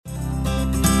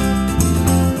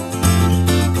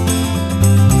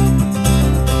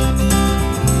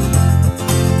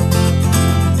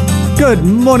Good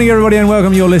morning, everybody, and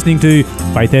welcome. You're listening to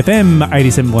Faith FM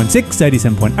 87.6,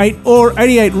 87.8, or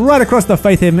 88 right across the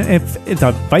Faith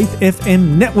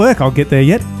FM network. I'll get there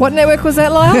yet. What network was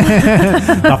that, Lyle?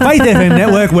 The Faith FM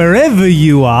network, wherever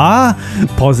you are.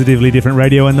 Positively Different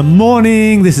Radio in the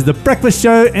morning. This is the breakfast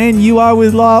show, and you are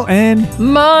with Lyle and...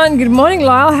 Good morning,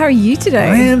 Lyle. How are you today?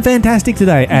 I am fantastic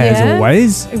today, as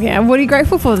always. Yeah, what are you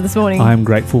grateful for this morning? I'm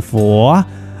grateful for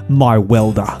my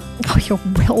welder. Oh, your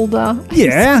welder.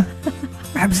 Yeah.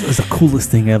 Absolutely, it's the coolest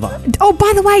thing ever. Oh,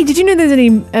 by the way, did you know there's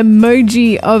an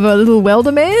emoji of a little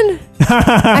welder man?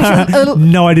 Actually,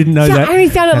 no, I didn't know that. I only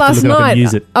found it last night.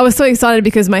 Use it. I was so excited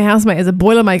because my housemate is a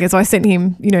boilermaker, so I sent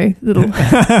him, little...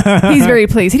 He's very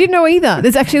pleased. He didn't know either.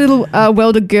 There's actually a little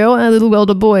welder girl and a little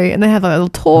welder boy, and they have a little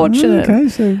torch. Okay,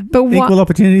 so equal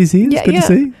opportunities here. It's good to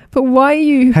see. But why are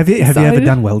you Have you ever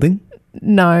done welding?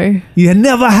 No. You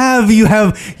never have. You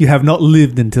have not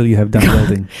lived until you have done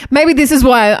welding. Maybe this is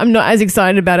why I'm not as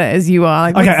excited about it as you are.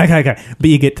 Okay. But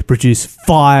you get to produce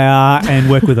fire and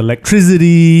work with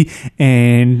electricity,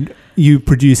 and you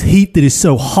produce heat that is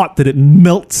so hot that it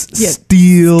melts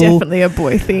steel. It's definitely a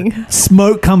boy thing.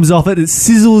 Smoke comes off it. It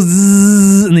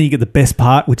sizzles, and then you get the best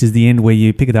part, which is the end where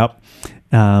you pick it up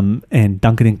and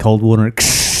dunk it in cold water and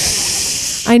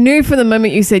I knew from the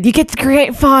moment you said you get to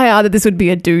create fire that this would be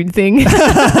a dude thing. You would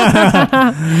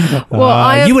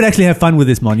actually have fun with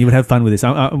this, Mon. You would have fun with this.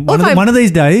 One of these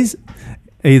days,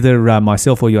 either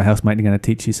myself or your housemate are going to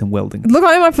teach you some welding. Look,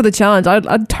 I'm up for the challenge.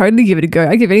 I'd totally give it a go.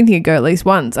 I'd give anything a go at least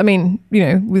once. I mean,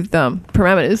 with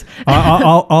parameters.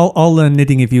 I'll learn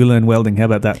knitting if you learn welding. How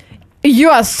about that?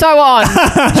 You are so on.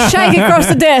 Shake across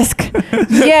the desk.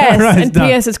 Yes. Right, and done.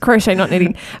 P.S. it's crochet, not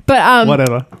knitting. But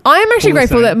whatever. I am actually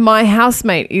grateful that my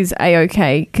housemate is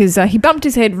A-OK because he bumped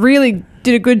his head, really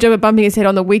did a good job of bumping his head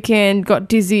on the weekend, got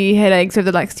dizzy, headaches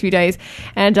over the last few days.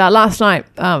 And last night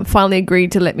finally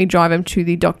agreed to let me drive him to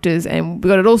the doctors, and we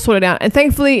got it all sorted out. And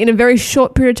thankfully, in a very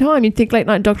short period of time, you'd think late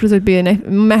night doctors would be a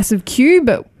massive queue,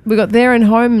 but we got there and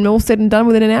home and all said and done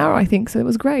within an hour, I think. So it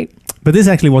was great. But this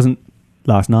actually wasn't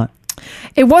last night.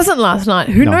 It wasn't last night.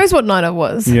 Who knows what night it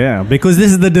was? Yeah, because this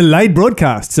is the delayed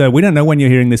broadcast, so we don't know when you're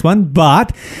hearing this one.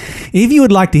 But if you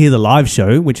would like to hear the live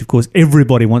show, which of course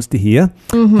everybody wants to hear,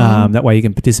 that way you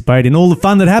can participate in all the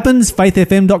fun that happens,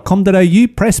 faithfm.com.au,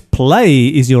 press play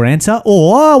is your answer.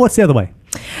 Or what's the other way?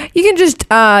 You can just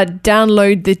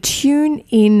download the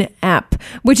TuneIn app,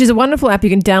 which is a wonderful app. You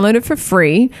can download it for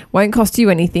free, won't cost you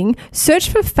anything. Search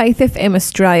for Faith FM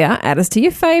Australia, add us to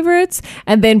your favourites,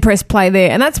 and then press play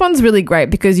there. And that one's really great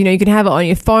because, you can have it on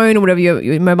your phone or whatever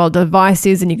your mobile device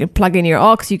is, and you can plug in your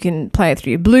aux, you can play it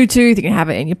through your Bluetooth, you can have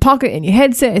it in your pocket, in your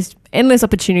headset. It's endless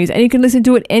opportunities, and you can listen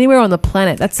to it anywhere on the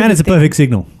planet. And it's a perfect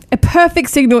signal. A perfect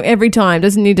signal every time.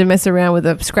 Doesn't need to mess around with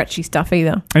the scratchy stuff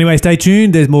either. Anyway, stay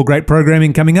tuned. There's more great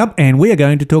programming coming up, and we are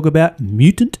going to talk about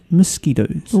mutant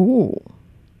mosquitoes. Ooh.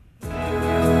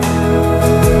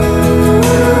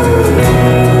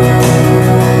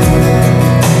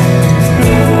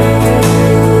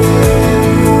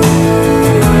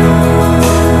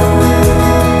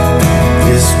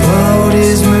 This world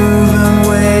is moving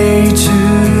way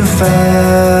too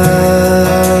fast.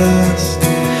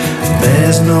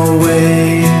 There's no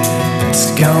way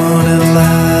it's gonna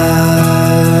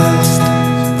last.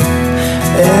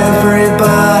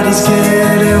 Everybody's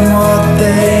getting what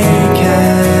they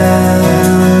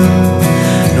can.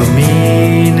 No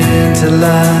meaning to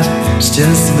life, it's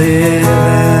just living.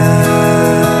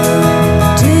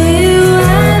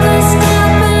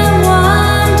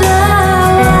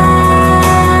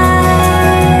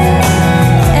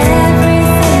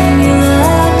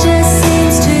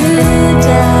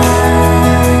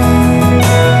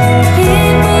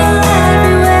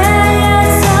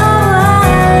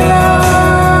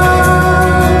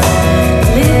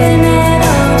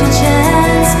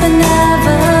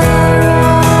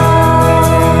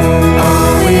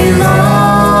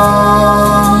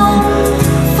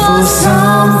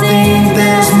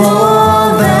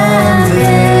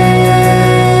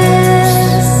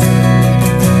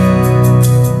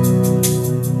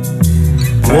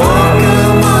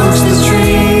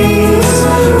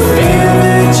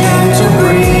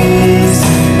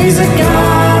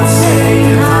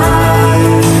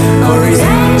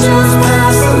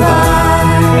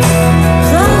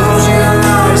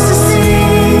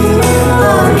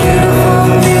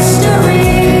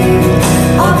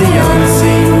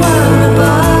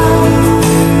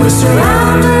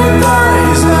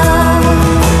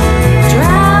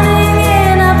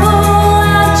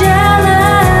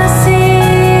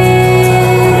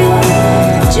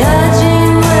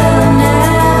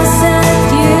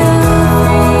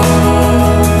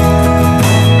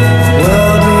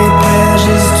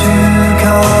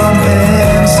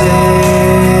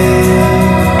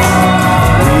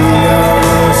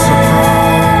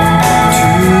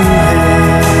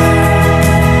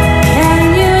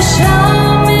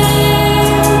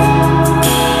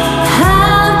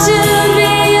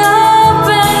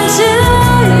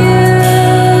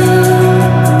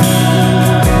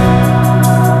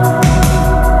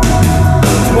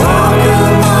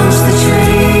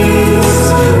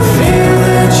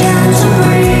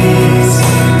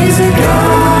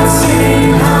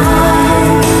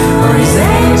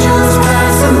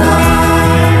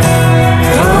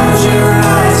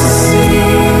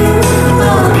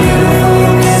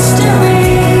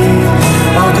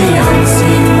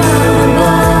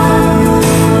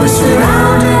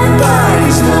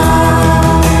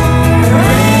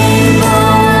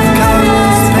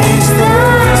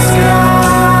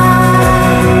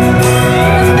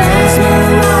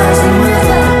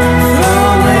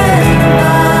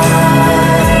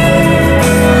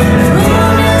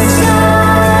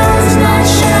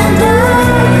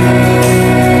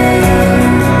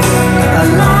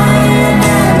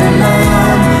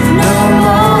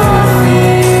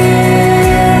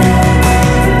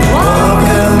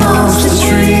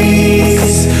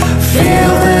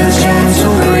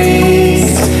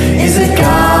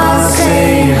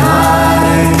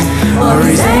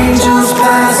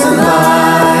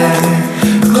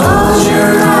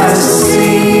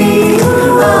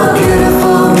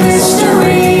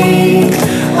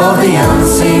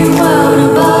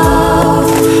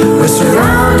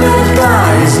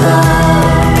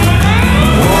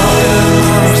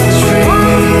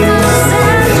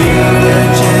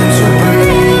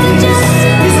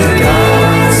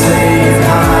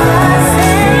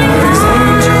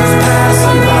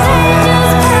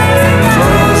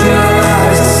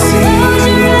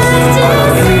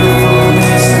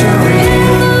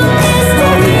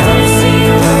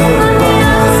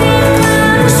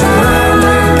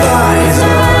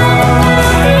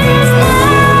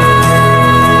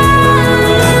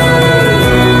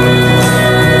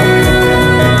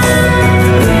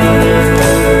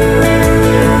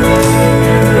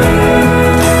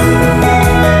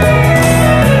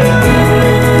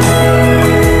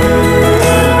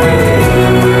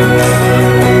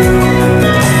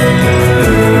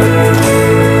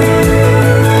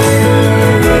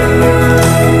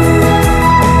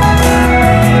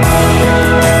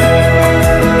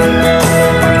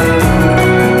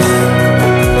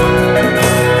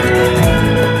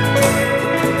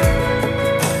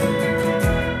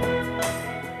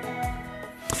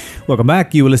 Welcome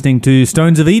back. You were listening to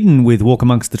Stones of Eden with Walk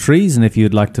Amongst the Trees, and if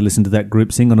you'd like to listen to that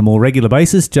group sing on a more regular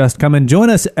basis, just come and join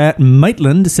us at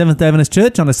Maitland Seventh Adventist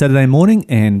Church on a Saturday morning,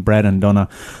 and Brad and Donna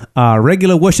are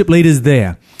regular worship leaders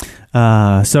there.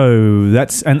 So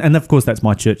that's and of course that's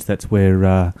my church. That's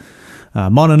where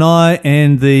Mon and I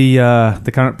and the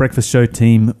current breakfast show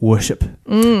team worship.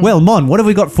 Well, Mon, what have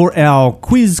we got for our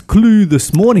quiz clue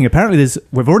this morning? Apparently,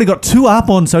 we've already got 2 up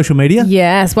on social media.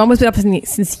 Yes, one was been up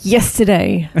since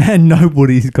yesterday, and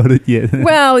nobody's got it yet.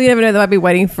 Well, you never know; they might be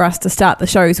waiting for us to start the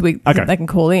show so they can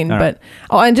call in. All but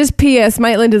and just P.S.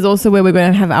 Maitland is also where we're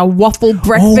going to have our waffle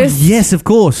breakfast. Oh yes, of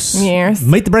course. Yes.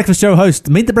 Meet the breakfast show host.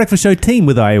 Meet the breakfast show team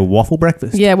with a waffle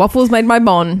breakfast. Yeah, waffles made by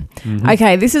Mon. Mm-hmm.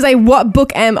 Okay, this is a What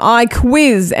Book Am I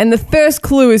quiz, and the first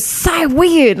clue is so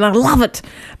weird, and I love it.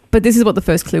 But this is what the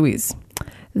first clue is.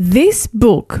 This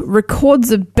book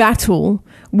records a battle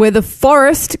where the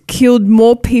forest killed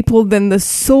more people than the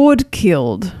sword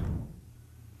killed.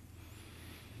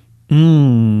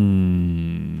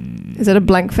 Is that a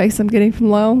blank face I'm getting from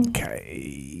Lyle?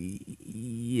 Okay.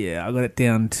 Yeah, I got it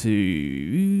down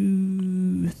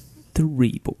to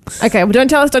 3 books. Okay, well, don't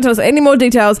tell us any more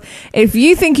details. If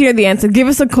you think you know the answer, give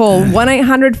us a call.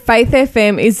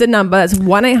 1-800-FAITH-FM is the number. That's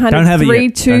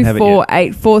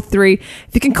 1-800-324-843. If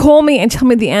you can call me and tell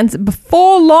me the answer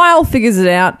before Lyle figures it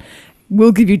out,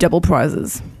 we'll give you double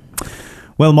prizes.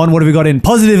 Well, Mon, what have we got in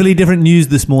positively different news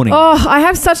this morning? Oh, I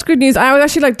have such good news. I was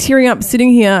actually tearing up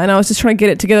sitting here, and I was just trying to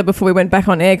get it together before we went back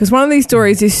on air, because one of these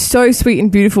stories is so sweet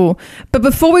and beautiful. But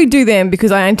before we do them,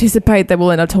 because I anticipate that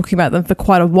we'll end up talking about them for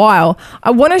quite a while,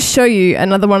 I want to show you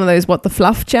another one of those What the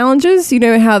Fluff challenges. You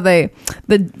know how they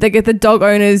get the dog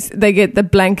owners, they get the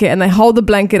blanket, and they hold the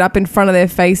blanket up in front of their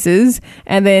faces,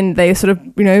 and then they sort of,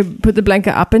 put the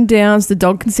blanket up and down so the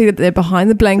dog can see that they're behind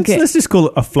the blanket. Let's just call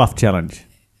it a fluff challenge.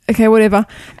 Okay, whatever.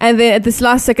 And then at this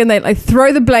last second, they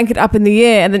throw the blanket up in the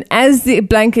air, and then as the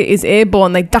blanket is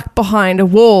airborne, they duck behind a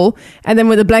wall, and then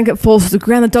when the blanket falls to the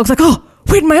ground, the dog's like, oh,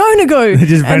 where'd my owner go? They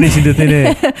just vanish into thin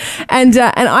air. And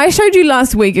I showed you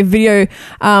last week a video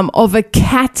of a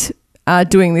cat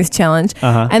doing this challenge,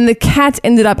 and the cat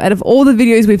ended up, out of all the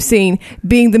videos we've seen,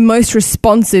 being the most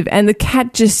responsive, and the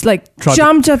cat just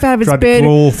jumped up out of its bed, tried to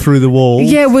crawl through the wall.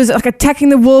 Yeah, it was attacking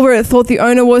the wall where it thought the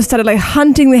owner was, started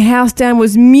hunting the house down,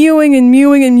 was mewing and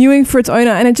mewing and mewing for its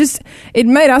owner, and it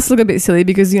made us look a bit silly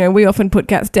because we often put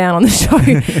cats down on the show,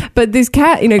 but this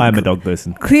cat, I'm a dog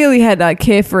person, clearly had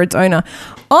care for its owner.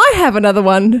 I have another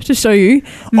one to show you.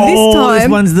 This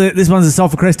one's the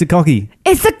sulphur-crested cocky.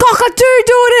 It's the cockatoo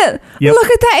doing it. Yep. Look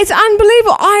at that. It's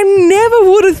unbelievable. I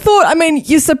never would have thought. I mean,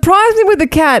 you surprised me with the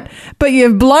cat, but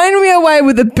you've blown me away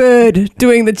with the bird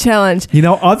doing the challenge.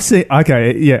 I've seen a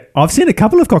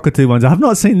couple of cockatoo ones. I've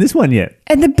not seen this one yet.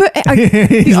 And the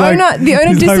owner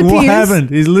disappears. What happened?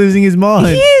 He's losing his mind.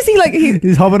 He is.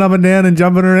 He's hopping up and down and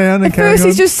jumping around. At first,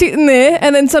 he's just sitting there,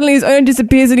 and then suddenly his owner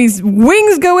disappears, and his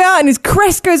wings go out, and his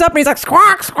crest goes up, and he's like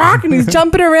squawk, squawk, and he's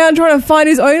jumping around trying to find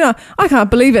his owner. I can't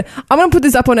believe it. I'm going to put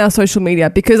this up on our social media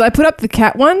because I put up the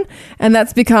cat one, and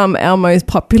that's become our most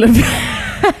popular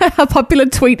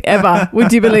tweet ever.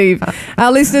 Would you believe?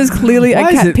 Our listeners clearly are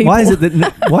cat people. Why is it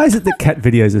that cat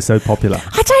videos are so popular?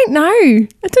 I don't know.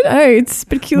 It's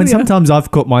peculiar. Sometimes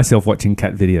I've caught myself watching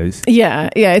cat videos. Yeah,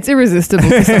 it's irresistible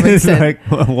to some extent.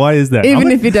 Why is that?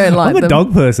 Even if you don't like them. I'm a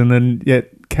dog person, and yet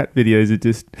cat videos are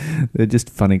just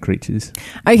funny creatures.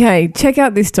 Okay, check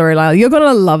out this story, Lyle. You're going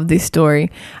to love this story.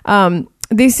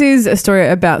 This is a story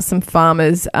about some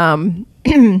farmers. A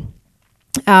young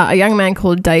man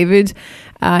called David.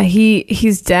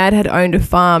 His dad had owned a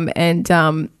farm, and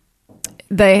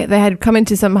they had come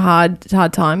into some hard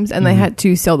times, and they had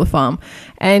to sell the farm,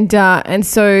 and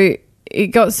so it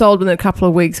got sold within a couple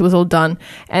of weeks. It was all done,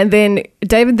 and then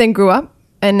David then grew up.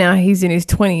 And now he's in his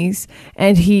 20s,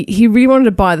 and he really wanted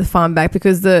to buy the farm back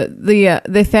because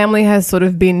their family has sort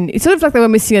of been, it's sort of like they were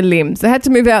missing a limb. So they had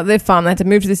to move out of their farm, they had to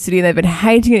move to the city, and they've been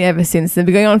hating it ever since. They've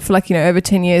been going on for over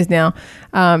 10 years now,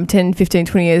 10, 15,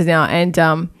 20 years now,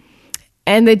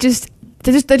 and they just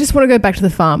want to go back to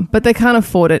the farm, but they can't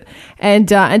afford it. And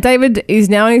David is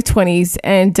now in his 20s,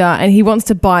 and he wants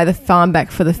to buy the farm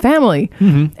back for the family.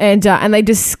 Mm-hmm. And they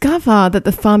discover that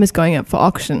the farm is going up for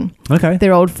auction. Okay,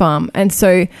 their old farm. And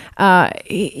so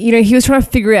he was trying to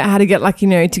figure out how to get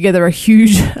together a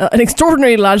huge, an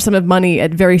extraordinarily large sum of money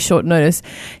at very short notice.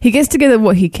 He gets together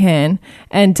what he can,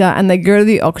 and they go to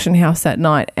the auction house that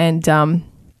night, and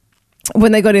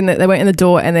when they got in, they went in the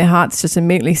door, and their hearts just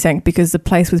immediately sank because the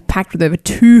place was packed with over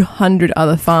 200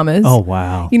 other farmers. Oh,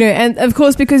 wow. And of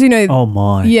course, because, oh,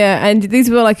 my. Yeah, and these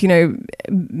were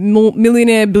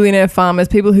millionaire, billionaire farmers,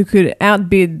 people who could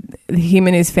outbid him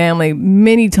and his family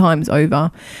many times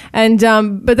over. And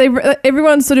but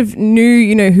everyone sort of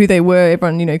knew, who they were.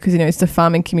 Everyone, because it's a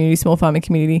farming community, small farming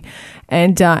community,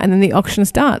 and then the auction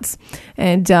starts,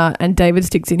 and David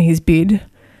sticks in his bid,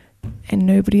 and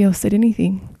nobody else said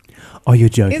anything. Oh, you're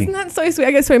joking. Isn't that so sweet?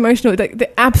 I get so emotional. Like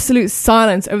the absolute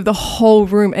silence over the whole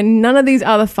room, and none of these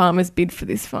other farmers bid for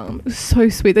this farm. It was so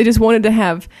sweet. They just wanted to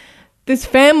have this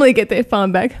family get their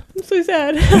farm back. I'm so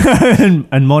sad.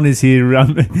 and Mon is here.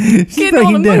 She's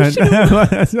breaking down.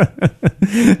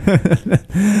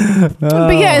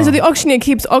 But yeah, and so the auctioneer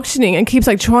keeps auctioning and keeps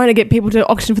trying to get people to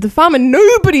auction for the farm, and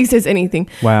nobody says anything.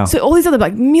 Wow. So all these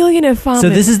other millionaire farmers. So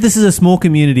this is a small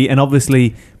community, and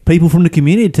obviously people from the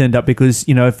community turned up because,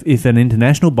 if an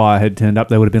international buyer had turned up,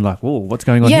 they would have been like, "Oh, what's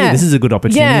going on here? This is a good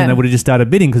opportunity," and they would have just started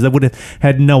bidding because they would have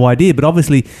had no idea. But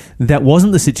obviously, that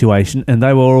wasn't the situation, and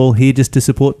they were all here just to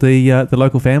support the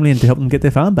local family and to help them get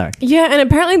their farm back. Yeah, and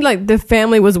apparently, the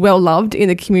family was well loved in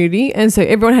the community, and so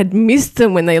everyone had missed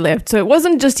them when they left. So it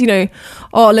wasn't just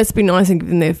let's be nice and give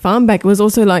them their farm back. It was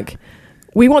also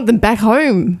we want them back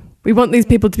home. We want these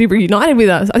people to be reunited with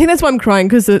us. I think that's why I'm crying,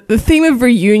 because the theme of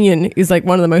reunion is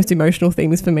one of the most emotional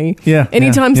themes for me. Yeah.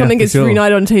 Anytime something gets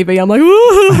reunited on TV, I'm like,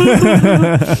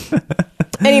 ooh.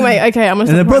 Anyway, okay, I'm gonna.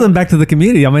 And they brought them back to the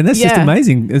community. I mean, that's just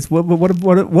amazing. It's what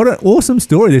an awesome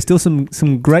story. There's still some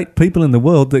great people in the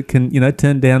world that can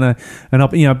turn down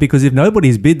because if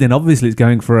nobody's bid, then obviously it's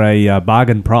going for a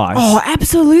bargain price. Oh,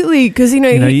 absolutely, because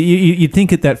you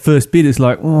think at that first bid it's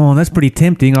like, oh, that's pretty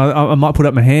tempting. I might put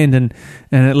up my hand and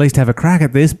at least have a crack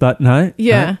at this, but no.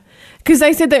 Yeah. Because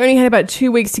they said they only had about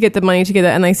 2 weeks to get the money together,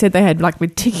 and they said they had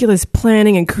meticulous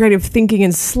planning and creative thinking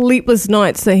and sleepless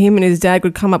nights so him and his dad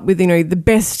could come up with the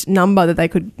best number that they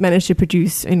could manage to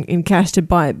produce in cash to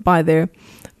buy their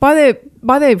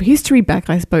history back,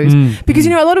 I suppose. Because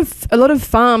a lot of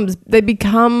farms, they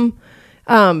become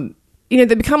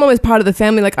they become almost part of the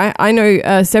family. I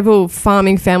know several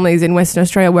farming families in Western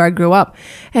Australia where I grew up,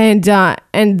 and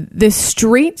the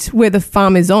street where the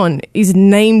farm is on is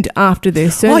named after their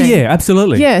surname. Oh yeah,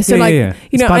 absolutely. Yeah, so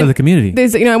it's part of the community.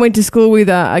 There's I went to school with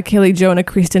Kelly Jo and a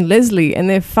Kristen Leslie, and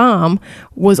their farm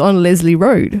was on Leslie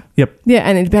Road. Yep. Yeah,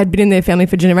 and it had been in their family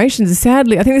for generations.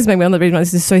 Sadly, I think this is maybe one of the reasons why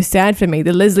this is so sad for me.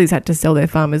 The Leslies had to sell their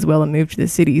farm as well and move to the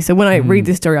city. So when I read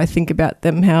this story, I think about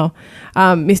them, how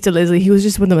Mr. Leslie, he was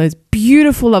just one of the most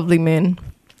beautiful, lovely men.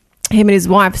 Him and his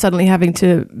wife suddenly having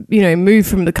to, move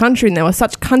from the country, and they were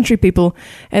such country people,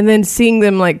 and then seeing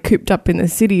them cooped up in the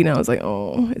city, and I was like,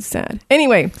 oh, it's sad.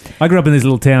 Anyway, I grew up in this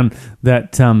little town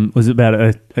that was about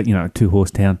a 2-horse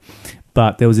town,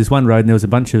 but there was this one road, and there was a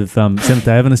bunch of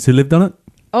Seventh-day Adventists who lived on it.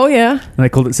 Oh yeah, and they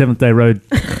called it Seventh Day Road.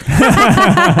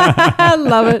 I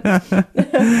love it.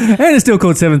 And it's still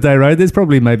called Seventh Day Road. There's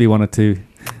probably maybe one or two.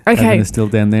 Okay, it's still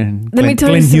down there in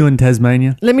Glen Huon,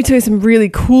 Tasmania. Let me tell you some really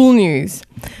cool news.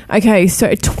 Okay, so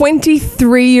a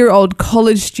 23-year-old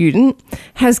college student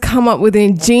has come up with an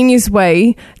ingenious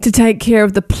way to take care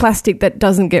of the plastic that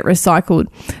doesn't get recycled.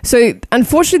 So,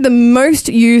 unfortunately, the most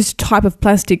used type of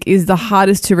plastic is the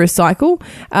hardest to recycle,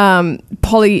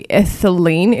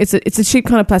 polyethylene. It's a cheap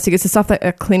kind of plastic. It's the stuff that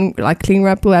a cling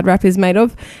wrap, Glad wrap is made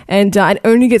of, and it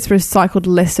only gets recycled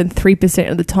less than 3%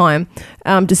 of the time,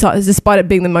 despite it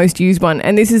being the most used one.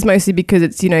 And this is mostly because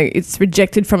it's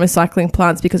rejected from recycling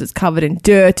plants because it's covered in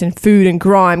dirt and food and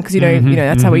grime, because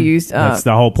that's how we use that's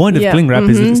the whole point of cling wrap,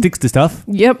 is that it sticks to stuff.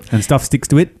 Yep. And stuff sticks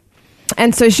to it.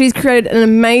 And so she's created an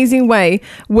amazing way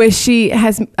where she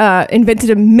has invented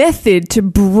a method to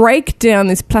break down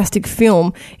this plastic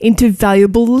film into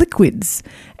valuable liquids.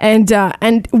 And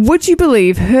would you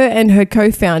believe, her and her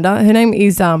co-founder, her name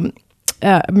is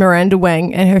Miranda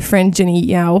Wang, and her friend Jenny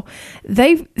Yao,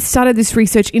 they started this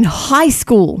research in high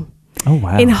school. Oh,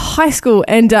 wow. In high school.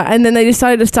 And then they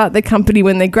decided to start their company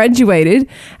when they graduated.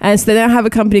 And so they now have a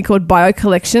company called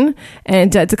BioCollection.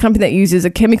 And it's a company that uses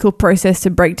a chemical process to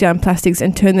break down plastics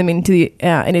and turn them into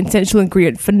an essential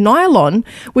ingredient for nylon,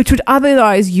 which would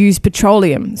otherwise use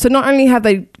petroleum. So not only have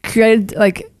they created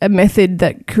a method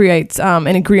that creates an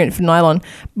ingredient for nylon,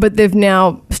 but they've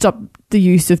now stopped the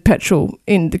use of petrol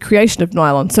in the creation of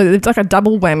nylon. So it's like a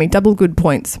double whammy, double good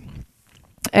points.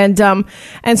 And so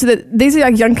these are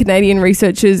young Canadian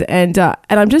researchers, and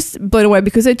I'm just blown away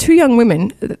because they're two young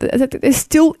women. They're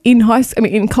still in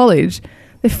in college.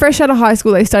 They're fresh out of high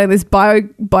school. They started this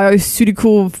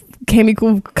bioceutical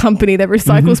chemical company that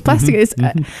recycles plastic.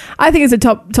 I think it's a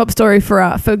top story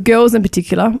for girls in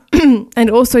particular, and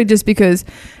also just because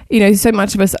so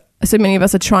much of us so many of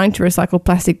us are trying to recycle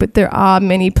plastic, but there are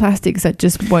many plastics that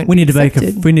just won't We need be to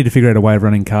accepted. we need to figure out a way of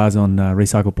running cars on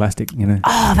recycled plastic. You know.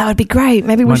 Oh, that would be great.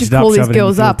 Maybe we Munch should it up, call these shove it in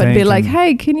girls your up and be tank like, and-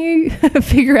 hey, can you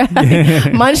figure out how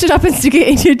to munch it up and stick it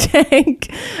in your tank?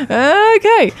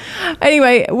 Okay.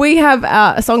 Anyway, we have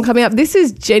a song coming up. This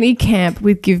is Jenny Camp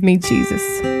with Give Me Jesus.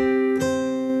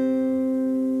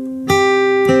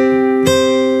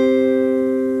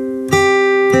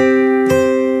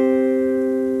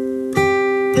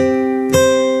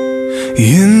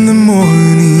 In the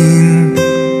morning,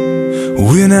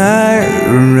 when I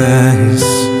rise,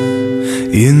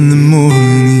 in the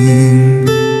morning,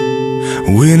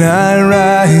 when I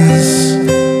rise,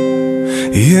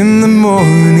 in the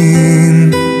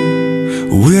morning,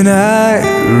 when I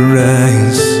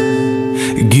rise,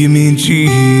 give me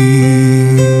Jesus,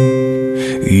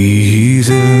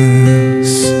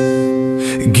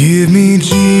 give me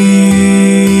Jesus.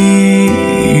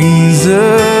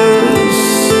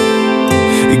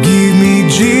 Give me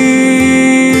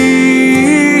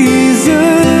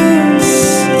Jesus.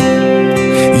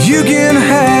 You can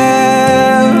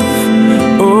have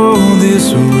all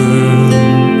this world.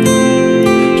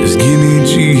 Just give me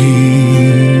Jesus.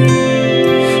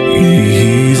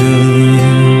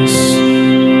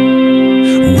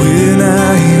 When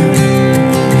I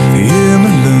am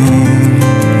alone,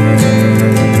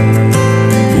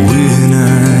 when I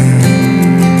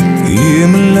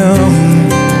am alone.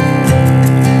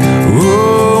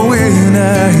 Oh, when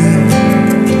I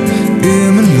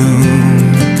am alone,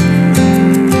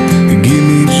 give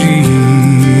me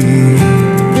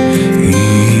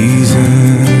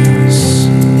Jesus.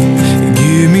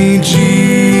 Give me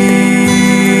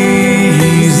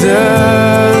Jesus.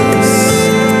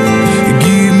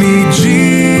 Give me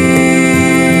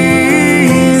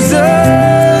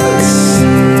Jesus.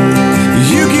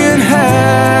 You can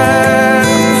have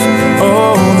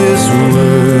all this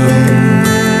world.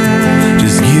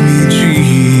 Just give me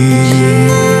Jesus.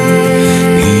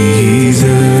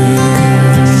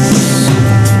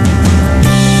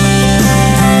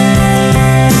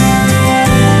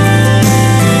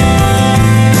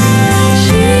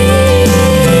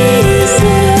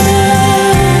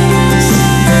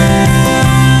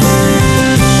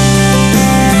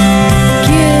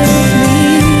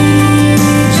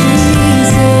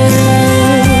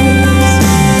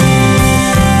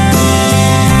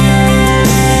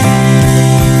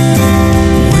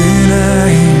 When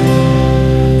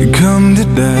I come to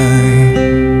die,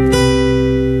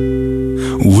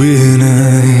 when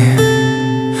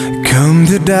I come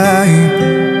to die,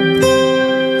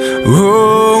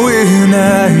 oh, when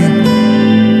I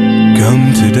come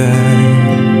to die,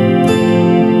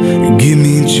 give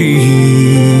me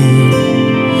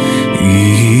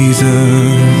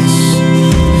Jesus,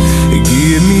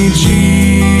 give me Jesus.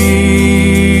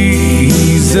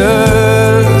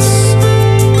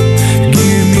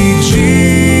 Give me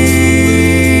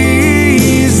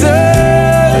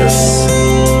Jesus.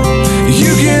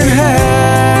 You can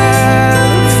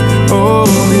have all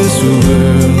this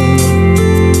world.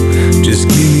 Just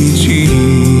give me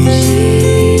Jesus.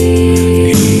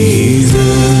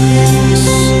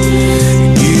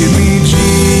 Give me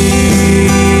Jesus.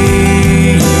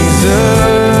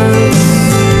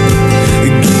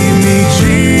 Give me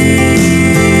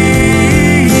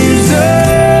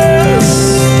Jesus.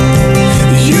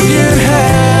 You can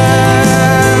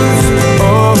have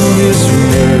all this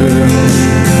world.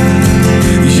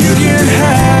 You can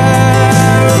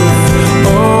have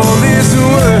all this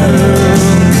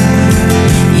world.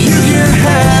 You can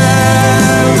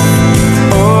have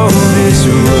all this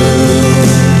world.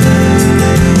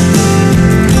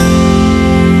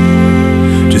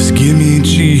 Just give me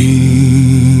Jesus.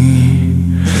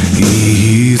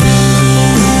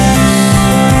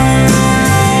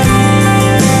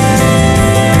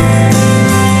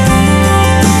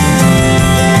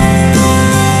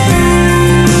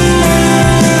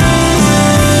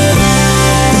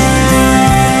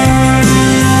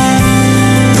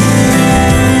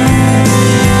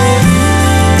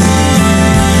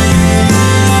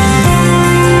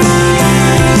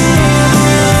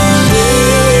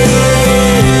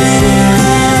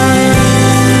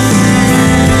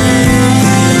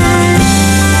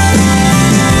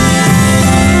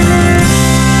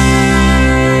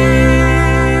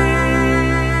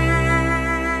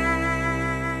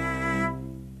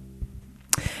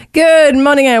 Good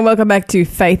morning and welcome back to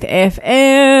Faith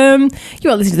FM. You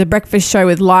are listening to The Breakfast Show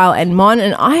with Lyle and Mon,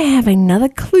 and I have another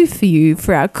clue for you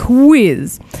for our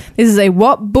quiz. This is a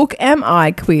What Book Am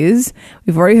I quiz.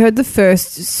 We've already heard the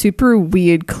first super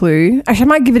weird clue. Actually, I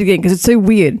might give it again because it's so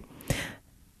weird.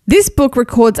 This book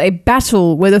records a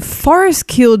battle where the forest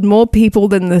killed more people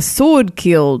than the sword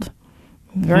killed.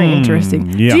 Very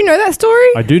interesting. yeah. Do you know that story?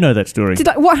 I do know that story.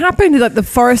 What happened? Did the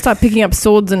forest start picking up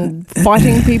swords and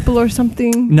fighting people or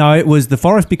something? No, it was the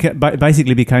forest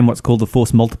basically became what's called the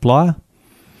force multiplier,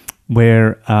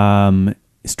 where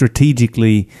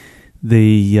strategically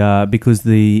because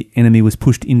the enemy was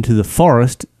pushed into the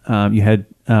forest, you had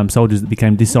soldiers that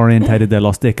became disorientated. They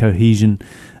lost their cohesion,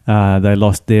 they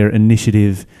lost their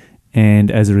initiative, and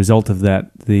as a result of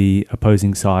that, the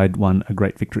opposing side won a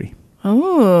great victory.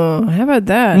 Oh, how about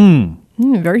that?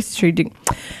 Very strategic.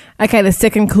 Okay, the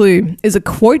second clue is a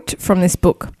quote from this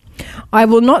book. I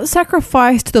will not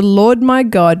sacrifice to the Lord my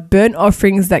God burnt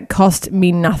offerings that cost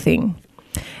me nothing.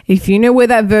 If you know where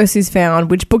that verse is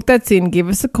found, which book that's in, give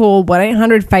us a call,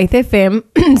 1-800-FAITH-FM.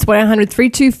 It's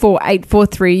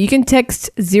 1-800-324-843. You can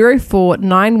text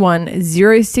 0491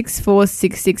 064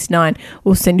 669.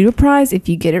 We'll send you a prize if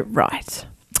you get it right.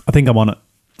 I think I'm on it.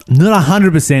 Not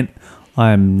 100%.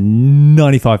 I'm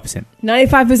 95%.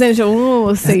 95% sure. Oh,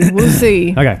 we'll see. We'll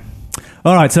see. Okay.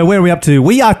 All right, so where are we up to?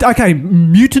 We are,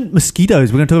 mutant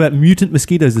mosquitoes. We're going to talk about mutant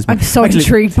mosquitoes this month. I'm so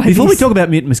intrigued by Before this. we talk about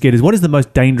mutant mosquitoes, what is the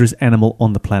most dangerous animal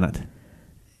on the planet?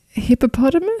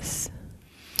 Hippopotamus?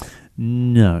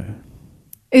 No.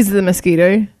 Is it the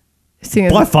mosquito?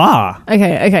 By far.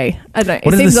 Okay. I don't know.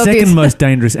 What is the second most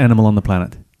dangerous animal on the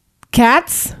planet?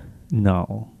 Cats?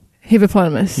 No.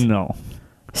 Hippopotamus? No.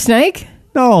 Snake?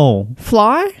 No.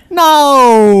 Fly?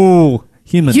 No.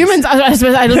 Humans. I just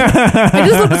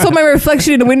saw my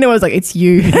reflection in the window. I was like, it's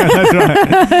you. That's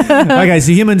right. Okay,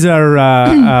 so humans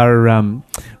are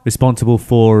responsible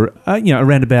for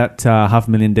around about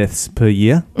 500,000 deaths per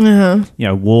year. Uh-huh.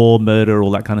 War, murder,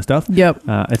 all that kind of stuff. Yep.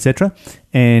 Etc.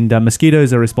 And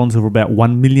mosquitoes are responsible for about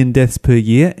 1 million deaths per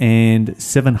year and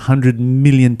 700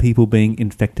 million people being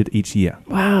infected each year.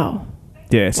 Wow.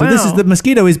 Yeah, so the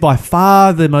mosquito is by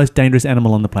far the most dangerous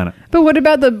animal on the planet. But what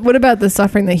about the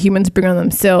suffering that humans bring on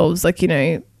themselves? Like,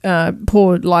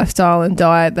 poor lifestyle and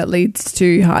diet that leads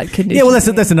to heart conditions. Yeah, well,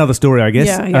 that's another story, I guess,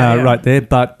 Yeah. right there.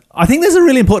 But I think there's a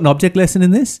really important object lesson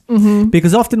in this,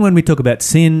 because often when we talk about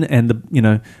sin and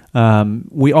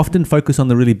we often focus on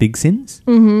the really big sins,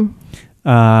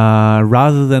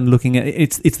 rather than looking at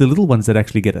it's the little ones that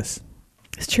actually get us.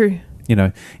 It's true.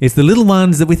 It's the little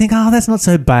ones that we think, that's not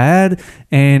so bad,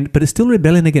 but it's still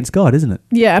rebellion against God, isn't it?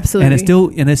 Yeah, absolutely.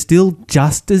 And it's still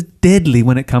just as deadly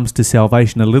when it comes to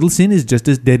salvation. A little sin is just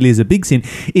as deadly as a big sin.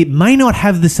 It may not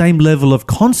have the same level of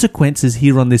consequences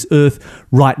here on this earth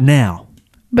right now,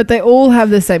 but they all have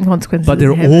the same consequences. but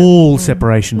they're in heaven. all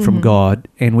separation from God,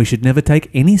 and we should never take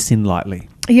any sin lightly.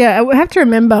 Yeah, we have to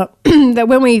remember that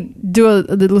when we do a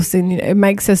little sin, it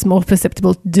makes us more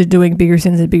susceptible to doing bigger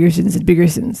sins and bigger sins and bigger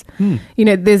sins.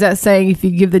 There's that saying, if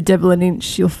you give the devil an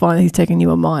inch, you'll find he's taken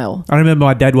you a mile. I remember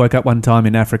my dad woke up one time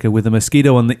in Africa with a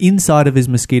mosquito on the inside of his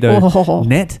mosquito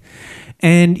net,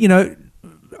 and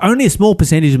only a small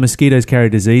percentage of mosquitoes carry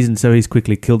disease, and so he's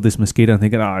quickly killed this mosquito,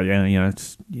 thinking,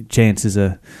 chances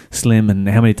are slim, and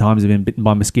how many times have been bitten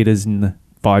by mosquitoes in the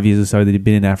 5 years or so that he'd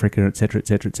been in Africa, etc.,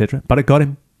 etc., etc. But it got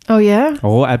him. Oh, yeah?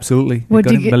 Oh, absolutely. What It got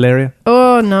did him you get? malaria.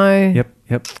 Oh, no.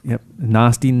 Yep.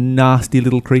 Nasty, nasty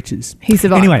little creatures. He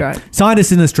survived, Anyway, right?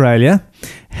 scientists in Australia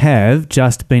have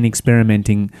just been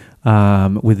experimenting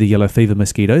with the yellow fever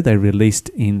mosquito. They released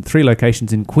in 3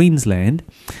 locations in Queensland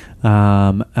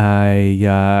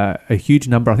a huge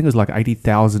number. I think it was like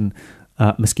 80,000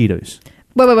 mosquitoes.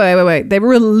 Wait. They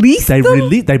released them?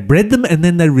 They bred them and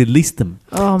then they released them.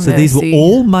 Oh, so these were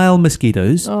all male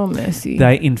mosquitoes. Oh, mercy.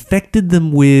 They infected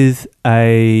them with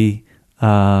a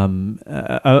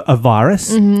virus.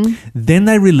 Then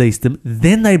they released them.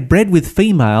 Then they bred with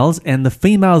females, and the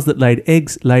females that laid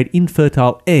eggs laid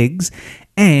infertile eggs,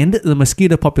 and the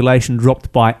mosquito population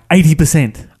dropped by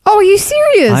 80%. Oh, are you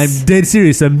serious? I'm dead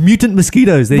serious. So mutant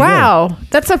mosquitoes. There you go. Wow.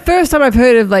 That's the first time I've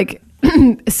heard of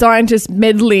scientists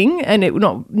meddling and it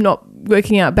not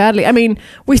working out badly. I mean,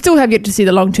 we still have yet to see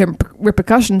the long-term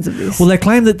repercussions of this. Well, they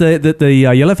claim that the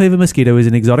yellow fever mosquito is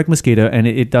an exotic mosquito, and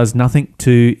it does nothing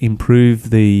to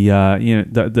improve the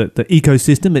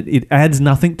ecosystem. It adds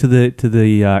nothing to the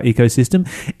ecosystem,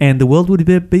 and the world would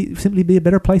simply be a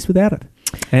better place without it.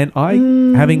 And I,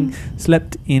 having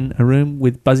slept in a room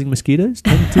with buzzing mosquitoes,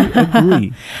 tend to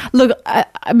agree. Look,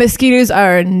 mosquitoes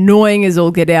are annoying as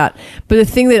all get out. But the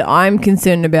thing that I'm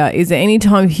concerned about is that any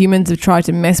time humans have tried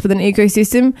to mess with an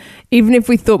ecosystem, even if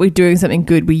we thought we're doing something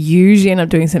good, we usually end up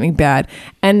doing something bad.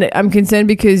 And I'm concerned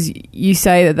because you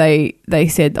say that they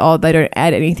said, they don't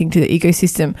add anything to the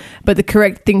ecosystem. But the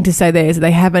correct thing to say there is that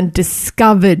they haven't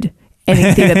discovered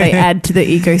anything that they add to the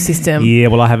ecosystem. Yeah,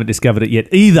 well, I haven't discovered it yet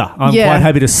either. I'm Yeah. quite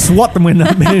happy to swat them when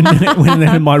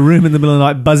they're in my room in the middle of the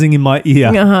night, buzzing in my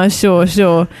ear.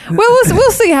 Sure. Well,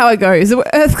 we'll see how it goes.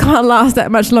 The Earth can't last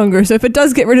that much longer, so if it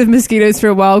does get rid of mosquitoes for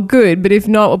a while, good. But if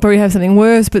not, we'll probably have something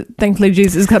worse. But thankfully,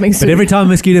 Jesus is coming soon. But every time a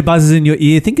mosquito buzzes in your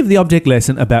ear, think of the object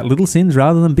lesson about little sins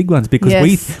rather than big ones. Because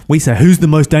Yes. we say, who's the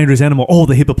most dangerous animal? Oh,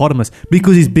 the hippopotamus.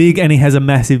 Because he's big and he has a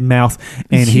massive mouth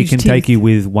and he Huge can take teeth. you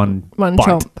with one bite,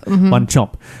 chomp. Mhm. one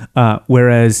chomp.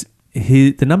 Whereas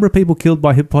the number of people killed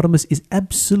by hippopotamus is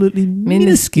absolutely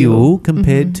minuscule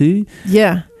compared to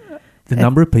Yeah. the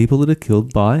number of people that are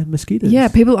killed by mosquitoes. Yeah,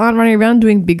 people aren't running around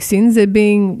doing big sins. They're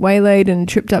being waylaid and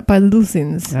tripped up by little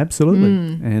sins.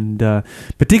 Absolutely. And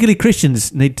particularly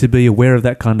Christians need to be aware of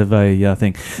that kind of a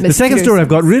thing. The second Mosquito story I've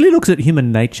got sins. really looks at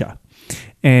human nature.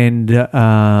 And,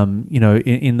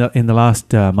 in the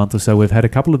last month or so, we've had a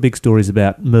couple of big stories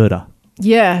about murder.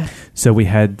 Yeah. So we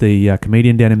had the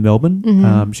comedian down in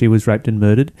Melbourne. She was raped and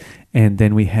murdered. And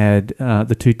then we had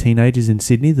the two teenagers in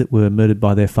Sydney that were murdered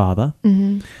by their father.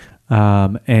 And,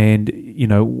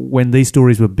 when these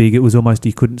stories were big, it was almost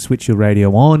you couldn't switch your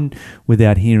radio on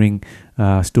without hearing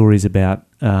stories about,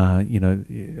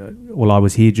 I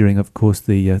was here during, of course,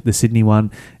 the Sydney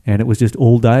one, and it was just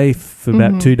all day for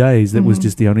about 2 days. That was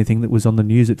just the only thing that was on the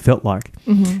news, it felt like.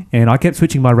 And I kept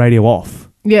switching my radio off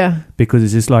Yeah. because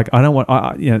it's just like, I don't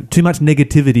want, too much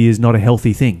negativity is not a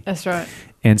healthy thing. That's right.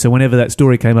 And so whenever that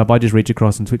story came up, I just reach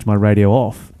across and switch my radio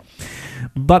off.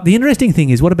 But the interesting thing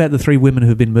is, what about the 3 women who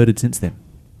have been murdered since then?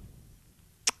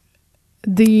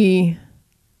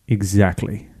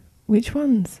 Exactly. Which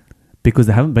ones? Because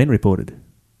they haven't been reported.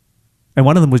 And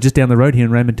one of them was just down the road here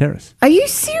in Raymond Terrace. Are you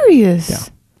serious?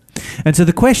 Yeah. And so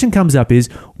the question comes up is,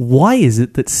 why is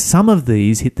it that some of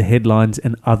these hit the headlines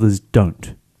and others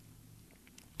don't?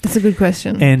 That's a good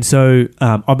question. And so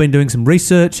I've been doing some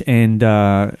research and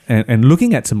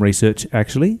looking at some research,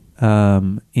 actually,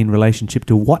 in relationship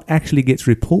to what actually gets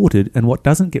reported and what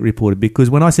doesn't get reported.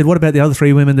 Because when I said, what about the other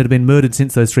 3 women that have been murdered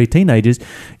since those 3 teenagers,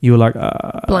 you were like...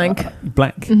 Blank.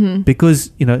 Blank.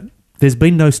 Because, there's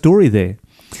been no story there.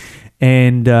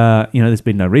 And, there's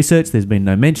been no research, there's been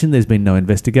no mention, there's been no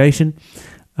investigation.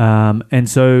 And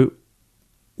so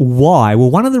why?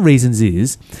 Well, one of the reasons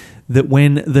is that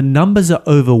when the numbers are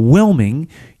overwhelming,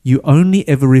 you only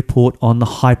ever report on the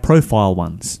high-profile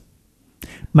ones.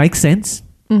 Makes sense?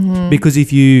 Mm-hmm. Because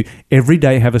if you every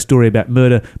day have a story about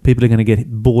murder, people are going to get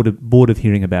bored of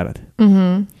hearing about it.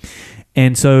 Mm-hmm.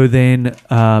 And so then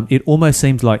it almost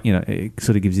seems like, it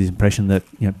sort of gives this impression that,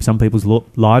 some people's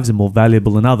lives are more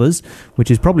valuable than others, which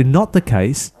is probably not the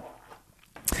case.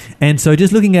 And so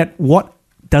just looking at what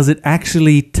does it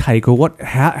actually take, or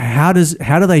how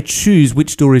do they choose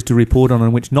which stories to report on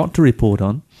and which not to report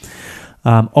on?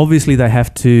 Obviously, they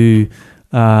have to,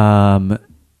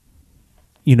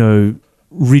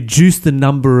 reduce the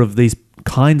number of these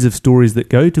kinds of stories that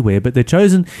go to air, but they're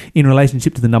chosen in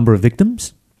relationship to the number of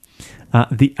victims,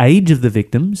 the age of the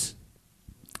victims,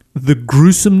 the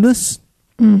gruesomeness,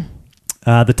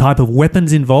 the type of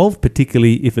weapons involved,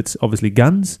 particularly if it's obviously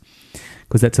guns,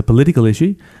 because that's a political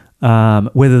issue,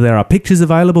 whether there are pictures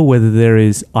available, whether there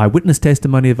is eyewitness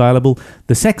testimony available,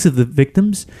 the sex of the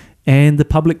victims, and the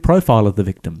public profile of the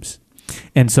victims.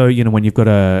 And so, when you've got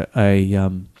a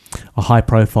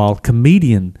high-profile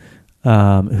comedian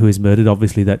who is murdered,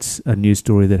 obviously that's a news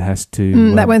story that has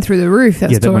to... that went through the roof,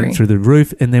 that story. That went through the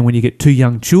roof. And then when you get 2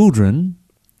 young children,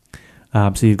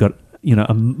 so you've got,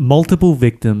 multiple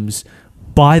victims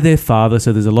by their father,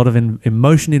 so there's a lot of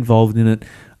emotion involved in it,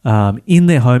 in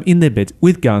their home, in their beds,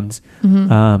 with guns.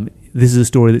 Mm-hmm. This is a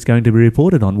story that's going to be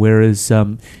reported on. Whereas,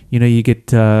 you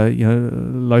get,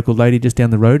 local lady just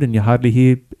down the road and you hardly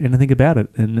hear anything about it.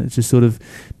 And it just sort of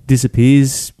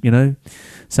disappears,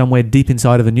 somewhere deep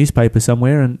inside of a newspaper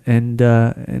somewhere and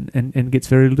gets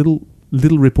very little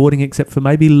reporting except for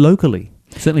maybe locally.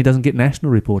 Certainly doesn't get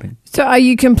national reporting. So are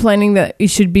you complaining that it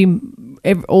should be...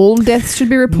 all deaths should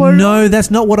be reported? No, that's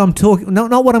not what I'm talking...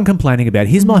 Not what I'm complaining about.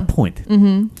 Here's my point.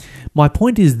 Mm-hmm. My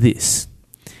point is this.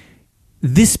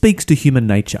 This speaks to human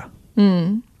nature.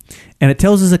 And it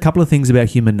tells us a couple of things about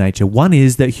human nature. One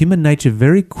is that human nature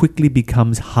very quickly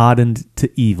becomes hardened to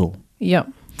evil.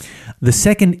 Yep. The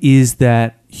second is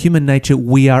that human nature,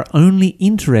 we are only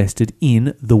interested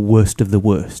in the worst of the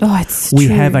worst. Oh, it's we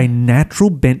true. have a natural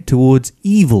bent towards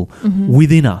evil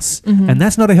within us. Mm-hmm. And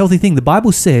that's not a healthy thing. The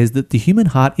Bible says that the human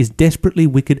heart is desperately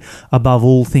wicked above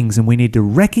all things, and we need to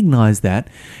recognize that.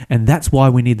 And that's why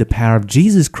we need the power of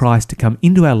Jesus Christ to come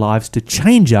into our lives to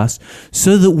change us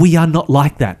so that we are not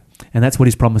like that. And that's what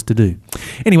he's promised to do.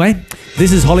 Anyway,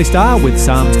 this is Holly Star with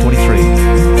Psalms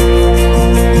 23.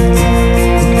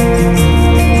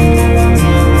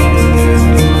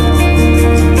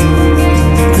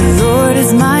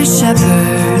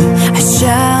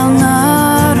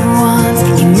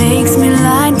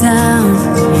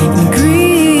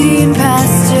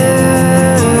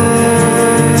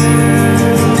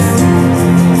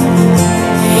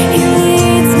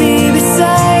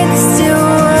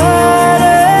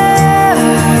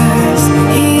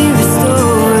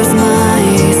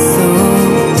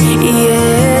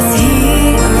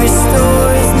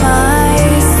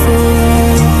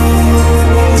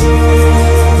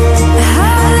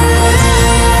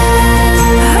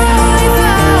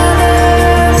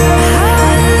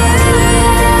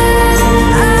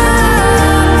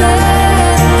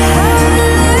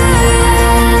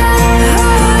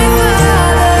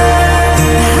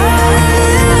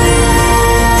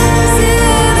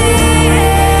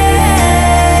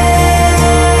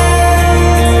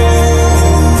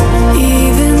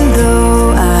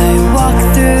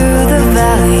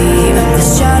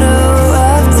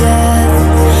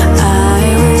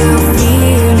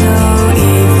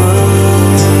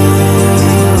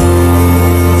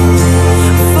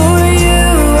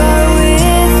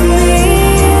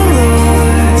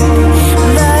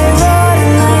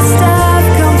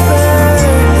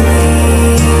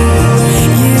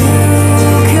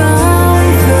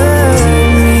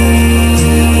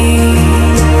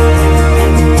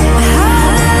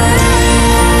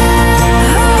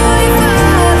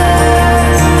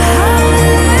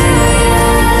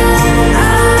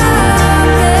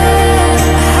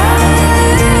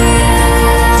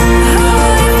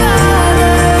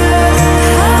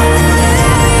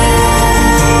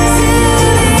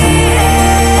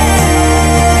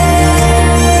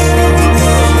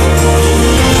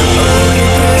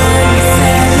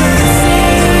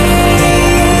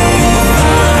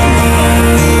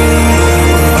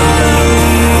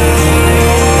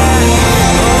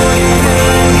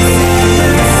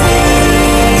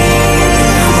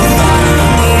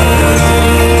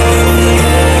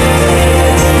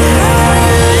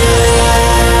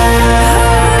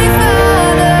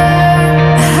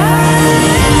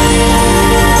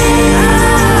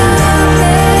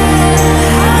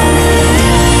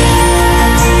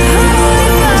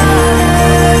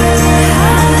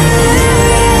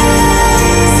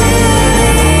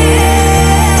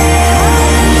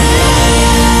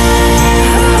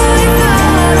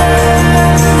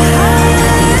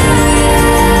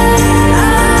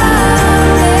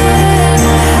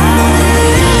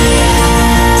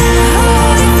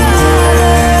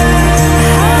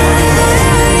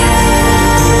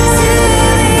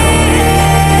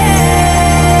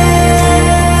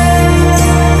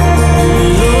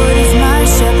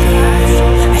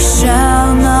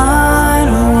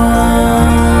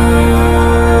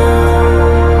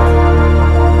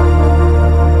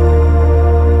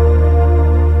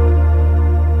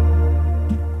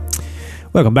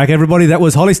 Welcome back, everybody. That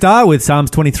was Holly Star with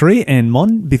Psalms 23. And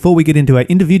Mon, before we get into our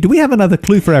interview, do we have another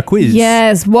clue for our quiz?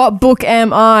 Yes. What book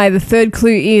am I? The third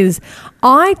clue is,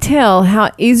 I tell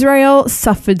how Israel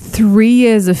suffered 3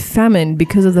 years of famine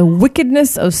because of the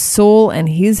wickedness of Saul and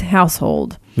his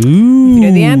household. Ooh, If you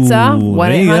know the answer,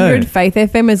 there you go.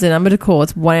 1-800-FAITH-FM is the number to call.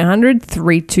 It's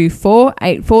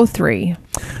 1-800-324-843.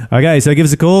 Okay, so give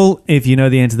us a call if you know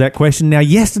the answer to that question. Now,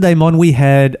 yesterday, Mon, we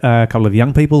had a couple of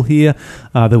young people here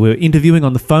that we were interviewing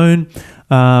on the phone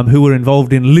who were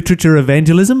involved in literature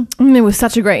evagelism. It was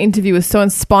such a great interview. It was so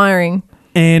inspiring.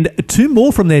 And two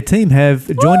more from their team have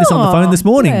joined us on the phone this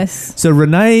morning. Yes. So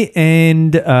Renee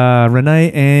and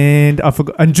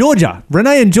Georgia.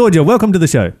 Renee and Georgia, welcome to the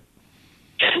show.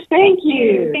 Thank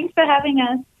you. Thanks for having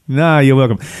us. No, you're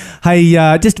welcome. Hey,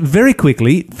 just very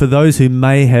quickly, for those who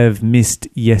may have missed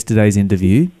yesterday's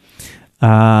interview,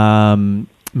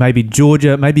 maybe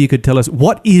Georgia, maybe you could tell us,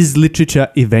 what is literature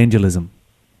evangelism?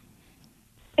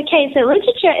 Okay, so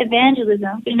literature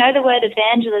evangelism, we know the word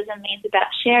evangelism means about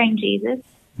sharing Jesus.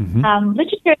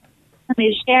 Literature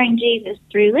is sharing Jesus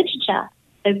through literature,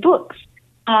 so books.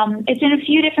 It's in a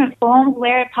few different forms.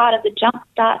 We're a part of the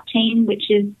Jumpstart team, which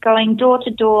is going door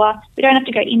to door. We don't have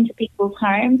to go into people's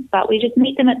homes, but we just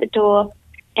meet them at the door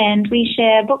and we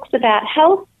share books about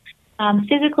health,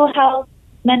 physical health,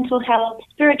 mental health,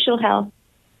 spiritual health,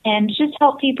 and just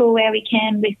help people where we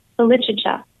can with the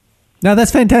literature. No,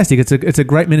 that's fantastic. It's a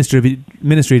great ministry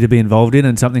to be involved in,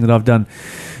 and something that I've done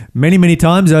many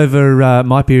times over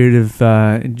my period of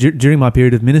during my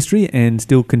period of ministry, and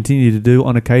still continue to do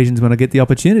on occasions when I get the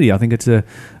opportunity. I think it's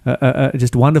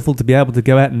just wonderful to be able to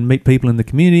go out and meet people in the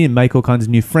community and make all kinds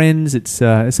of new friends. It's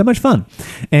so much fun,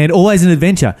 and always an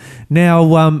adventure.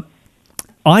 Now,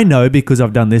 I know, because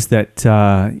I've done this, that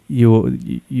there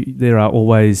are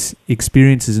always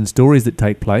experiences and stories that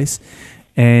take place.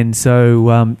 And so,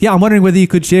 I'm wondering whether you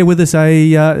could share with us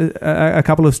a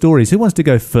couple of stories. Who wants to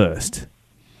go first?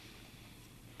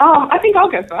 I think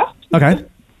I'll go first. Okay.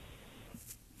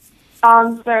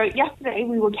 So yesterday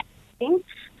we were camping,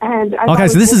 and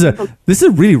So this is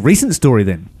a really recent story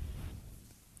then.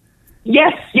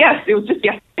 Yes, it was just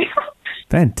yesterday.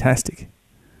 Fantastic.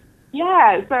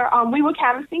 Yeah, so we were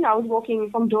canvassing. I was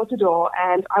walking from door to door,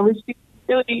 and I was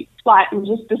really flat and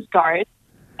just discouraged.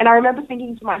 And I remember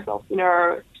thinking to myself,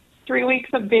 3 weeks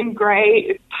have been great.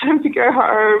 It's time to go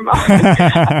home.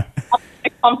 My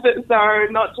comfort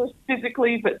zone, not just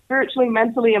physically, but spiritually,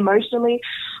 mentally, emotionally.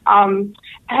 And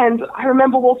I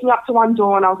remember walking up to one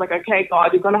door, and I was like, okay,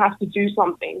 God, you're going to have to do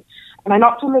something. And I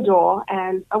knocked on the door,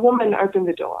 and a woman opened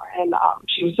the door, and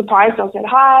she was surprised. I said,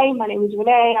 hi, my name is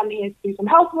Renee. I'm here to do some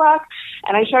health work.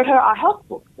 And I showed her our health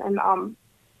books, and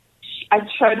I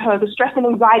showed her the stress and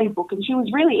anxiety book, and she was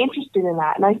really interested in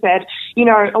that. And I said,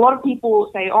 a lot of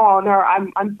people say, oh, no,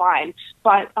 I'm fine.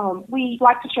 But we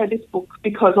like to show this book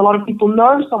because a lot of people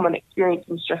know someone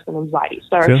experiencing stress and anxiety.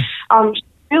 So Sure. She's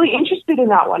really interested in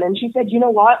that one. And she said, you know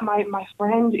what, my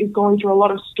friend is going through a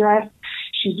lot of stress.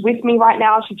 She's with me right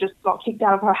now. She just got kicked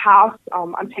out of her house.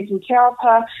 I'm taking care of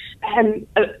her. And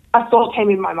a thought came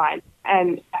in my mind,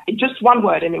 and just one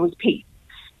word, and it was peace.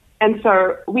 And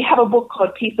so we have a book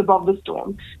called Peace Above the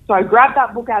Storm. So I grabbed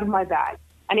that book out of my bag,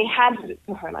 and I handed it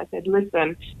to her, and I said,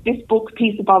 listen, this book,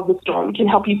 Peace Above the Storm, can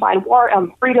help you find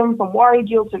freedom from worry,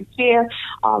 guilt, and fear.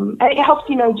 And it helps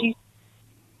you know Jesus.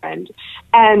 And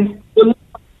the look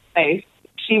on her face,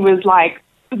 she was like,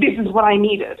 this is what I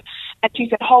needed. And she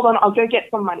said, hold on, I'll go get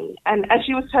some money. And as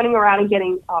she was turning around and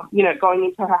getting, going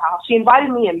into her house, she invited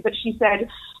me in, but she said,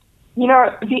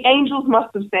 the angels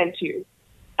must have sent you.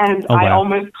 And Oh, wow. I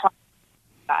almost cried at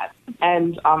that.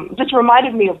 And just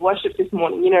reminded me of worship this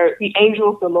morning. The angel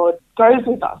of the Lord goes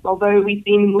with us. Although we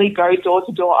seemingly go door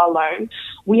to door alone,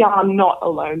 we are not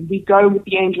alone. We go with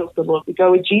the angel of the Lord. We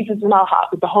go with Jesus in our heart,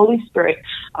 with the Holy Spirit,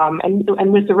 and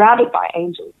we're surrounded by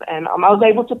angels. And I was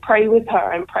able to pray with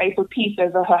her and pray for peace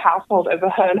over her household, over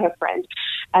her and her friend.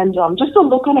 And just the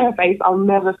look on her face, I'll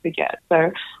never forget.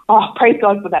 So, praise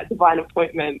God for that divine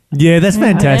appointment. Yeah, that's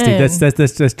fantastic. Amen.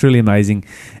 That's truly amazing.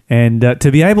 And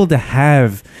to be able to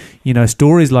have,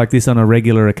 stories like this on a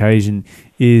regular occasion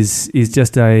is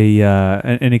just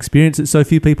an experience that so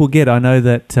few people get. I know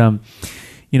that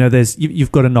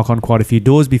you've got to knock on quite a few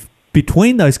doors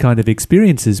between those kind of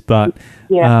experiences. But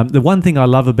Yeah. the one thing I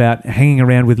love about hanging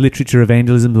around with literature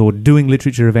evangelism, or doing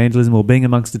literature evangelism, or being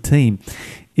amongst a team,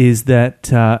 is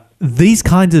that these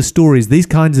kinds of stories, these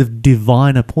kinds of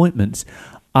divine appointments,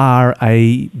 are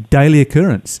a daily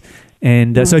occurrence.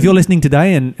 And so if you're listening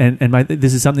today and mate,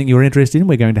 this is something you're interested in,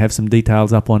 we're going to have some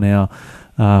details up on our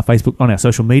Facebook, on our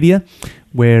social media,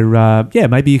 where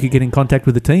maybe you could get in contact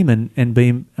with the team and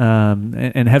be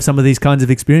and have some of these kinds of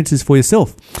experiences for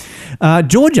yourself.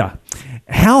 Georgia,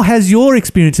 how has your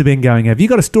experience been going? Have you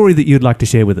got a story that you'd like to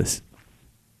share with us?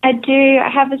 I do. I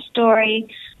have a story.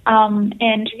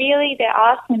 And really, there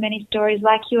are so many stories,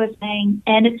 like you were saying.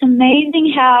 And it's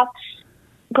amazing how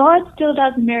God still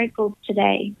does miracles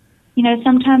today. You know,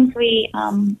 sometimes we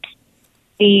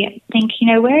think,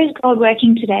 where is God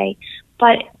working today?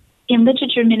 But in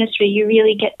literature ministry, you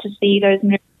really get to see those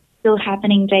miracles still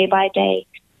happening day by day.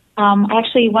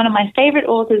 Actually, one of my favorite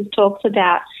authors talks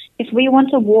about if we want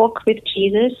to walk with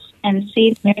Jesus and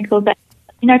see the miracles that,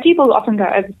 people often go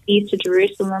overseas to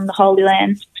Jerusalem, the Holy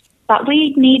Land, but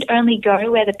we need only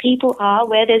go where the people are,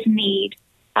 where there's need.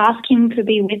 Ask him to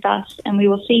be with us and we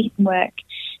will see him work.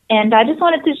 And I just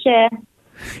wanted to share.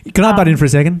 Can I butt in for a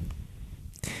second?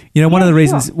 One of the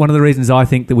reasons I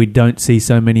think that we don't see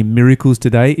so many miracles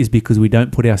today is because we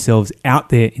don't put ourselves out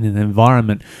there in an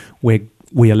environment where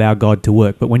we allow God to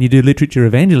work. But when you do literature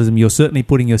evangelism, you're certainly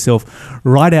putting yourself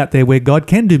right out there where God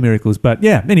can do miracles. But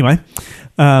anyway,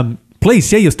 please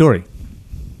share your story.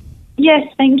 Yes,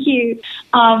 thank you.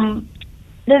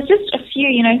 There's just a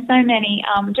few, so many.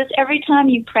 Just every time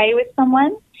you pray with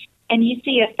someone and you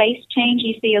see a face change,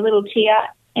 you see a little tear,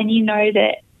 and you know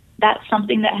that that's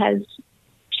something that has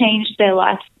changed their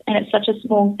life, and it's such a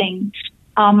small thing.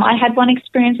 I had one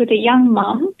experience with a young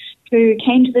mum who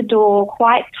came to the door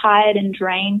quite tired and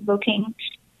drained looking,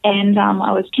 and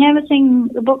I was canvassing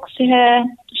the books to her.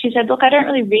 She said, look, I don't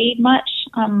really read much.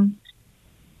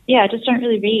 I just don't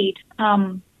really read.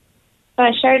 So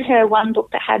I showed her one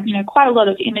book that had, quite a lot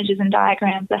of images and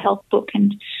diagrams, a health book,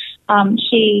 and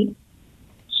she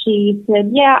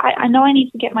said, I know I need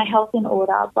to get my health in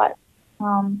order, but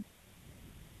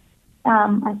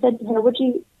I said to her, would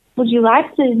you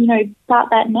like to, start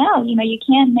that now? You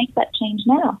can make that change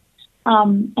now.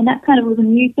 And that kind of was a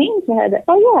new thing to her that,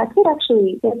 I could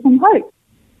actually, there's some hope.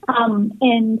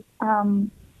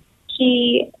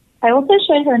 I also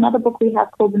showed her another book we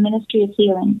have called The Ministry of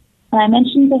Healing. And I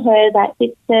mentioned to her that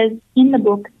it says in the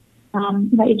book,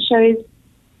 it shows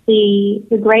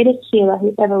the greatest healer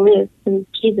who's ever lived, who is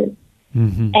Jesus.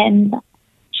 Mm-hmm. And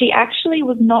she actually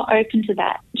was not open to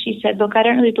that. She said, look, I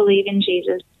don't really believe in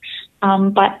Jesus.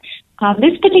 But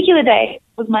this particular day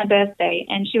was my birthday,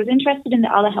 and she was interested in the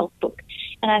other health book.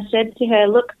 And I said to her,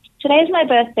 look, today's my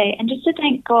birthday, and just to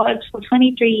thank God for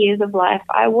 23 years of life,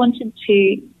 I wanted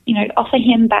to, offer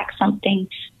him back something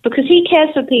because he cares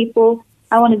for people.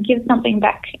 I want to give something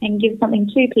back and give something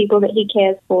to people that he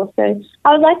cares for. So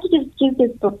I would like to just give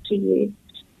this book to you.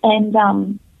 And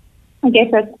I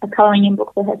gave her a colouring in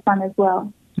book for her son as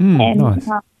well. Nice.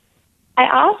 I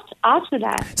asked after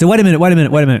that. So wait a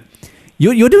minute.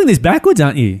 You're doing this backwards,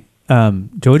 aren't you,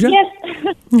 Georgia? Yes.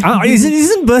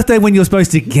 Isn't birthday when you're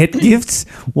supposed to get gifts?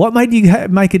 What made you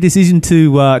make a decision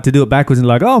to do it backwards and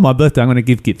my birthday, I'm going to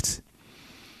give gifts?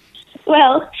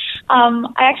 Well,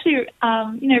 I actually,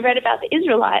 read about the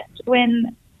Israelites.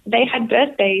 When they had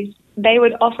birthdays, they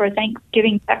would offer a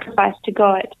Thanksgiving sacrifice to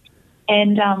God.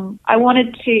 And I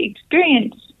wanted to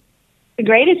experience the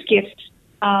greatest gift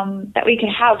that we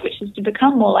could have, which is to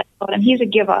become more like God. And he's a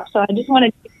giver. So I just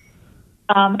wanted to,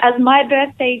 as my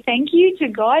birthday thank you to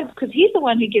God, because he's the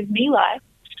one who gives me life,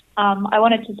 I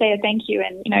wanted to say a thank you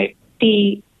and,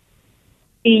 be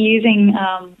using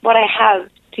what I have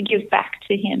to give back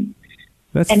to him.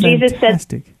 That's and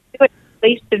fantastic. Jesus said,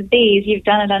 least of these, you've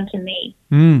done it unto me.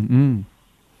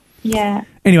 Yeah.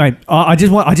 Anyway, I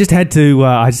just had to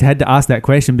ask that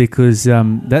question because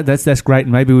that's great,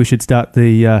 and maybe we should start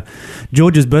the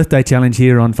George's birthday challenge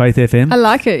here on Faith FM. I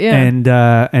like it,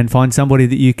 yeah. And find somebody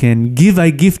that you can give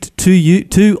a gift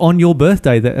to on your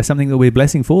birthday, that something that will be a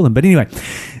blessing for them. But anyway,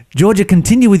 Georgia,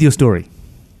 continue with your story.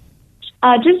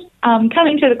 Just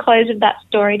coming to the close of that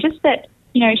story, just that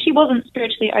she wasn't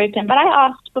spiritually open, but I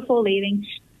asked before leaving,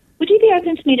 would you be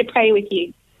open for me to pray with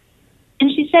you?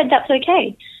 And she said, that's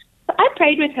okay. So I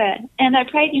prayed with her, and I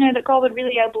prayed, that God would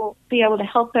really be able to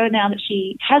help her now that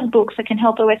she has books that can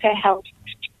help her with her health.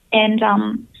 And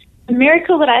the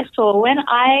miracle that I saw when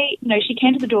she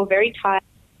came to the door very tired,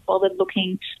 bothered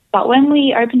looking, but when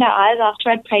we opened our eyes after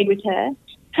I'd prayed with her,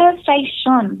 her face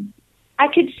shone. I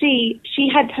could see she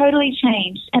had totally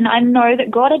changed, and I know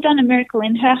that God had done a miracle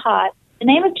in her heart. The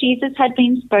name of Jesus had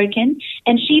been spoken,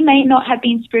 and she may not have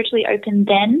been spiritually open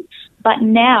then, but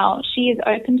now she is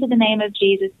open to the name of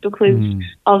Jesus because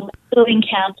of the little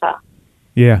encounter.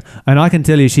 Yeah, and I can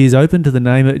tell you she's open to the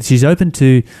name. She's open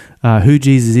to who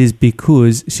Jesus is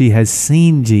because she has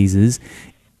seen Jesus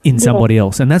in somebody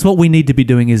else. And that's what we need to be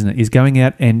doing, isn't it? Is going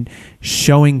out and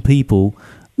showing people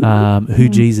who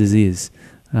Jesus is.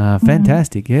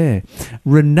 Fantastic, yeah.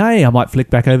 Renee, I might flick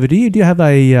back over to you. Do you have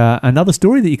another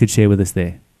story that you could share with us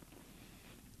there?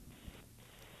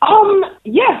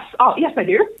 Yes. Oh, yes, I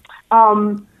do.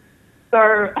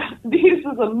 So this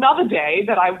was another day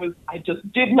that I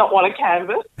just did not want to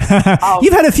canvas.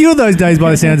 You've had a few of those days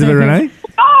by the sounds of it, Renee.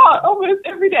 Almost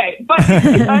every day. But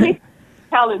it's only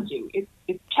challenging.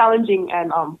 It's challenging,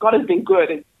 and God has been good.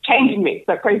 It's changing me,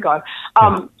 so praise God.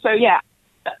 So, yeah,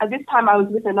 at this time I was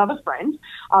with another friend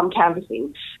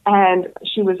canvassing, and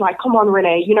she was like, come on,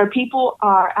 Renee, you know, people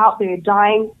are out there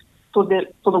dying for the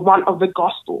want of the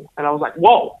gospel. And I was like,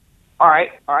 whoa. All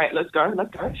right, let's go.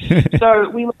 So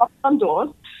we knocked on doors,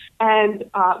 and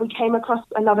we came across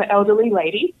another elderly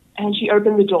lady, and she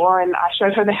opened the door, and I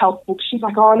showed her the health book. She's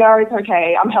like, oh, no, it's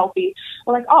okay. I'm healthy.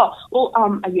 We're like, oh, well,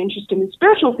 are you interested in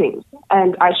spiritual things?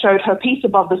 And I showed her Peace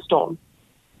Above the Storm,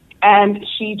 and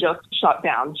she just shut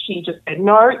down. She just said,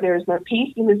 no, there is no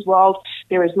peace in this world.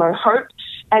 There is no hope.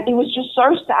 And it was just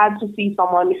so sad to see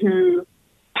someone who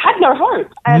had no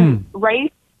hope and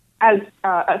raised as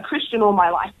a Christian all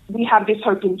my life, we have this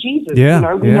hope in Jesus. Yeah, you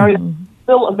know, we know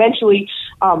that we'll eventually,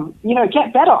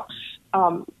 get better.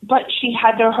 But she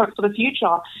had no hope for the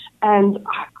future, and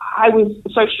I was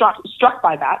so struck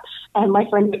by that. And my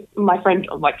friend,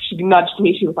 like, she nudged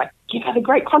me. She was like, "Give her the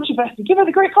Great Controversy. Give her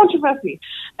the Great Controversy."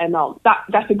 And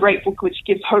that's a great book which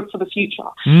gives hope for the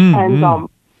future. And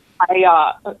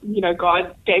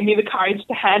God gave me the courage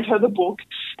to hand her the book,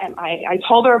 and I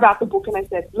told her about the book, and I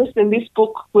said, listen, this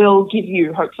book will give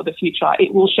you hope for the future.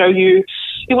 It will show you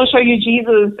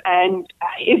Jesus, and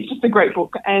it's just a great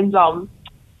book. And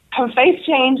her face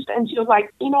changed, and she was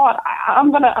like, you know what,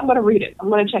 I'm gonna read it. I'm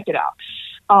gonna check it out.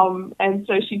 And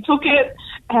so she took it,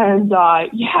 and I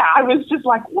was just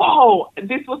like, whoa,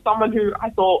 this was someone who I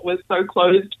thought was so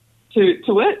closed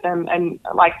to it, and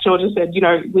like Georgia said, you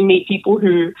know, we meet people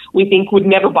who we think would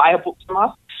never buy a book from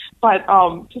us, but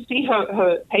to see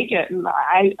her take it, and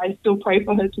I still pray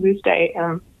for her to this day.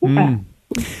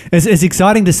 It's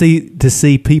exciting to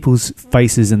see people's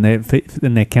faces and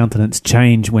their countenance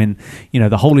change when, you know,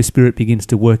 the Holy Spirit begins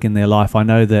to work in their life. I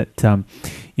know that one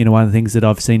of the things that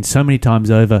I've seen so many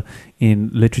times over in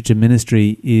literature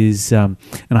ministry is, and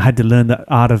I had to learn the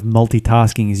art of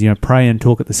multitasking, is, you know, pray and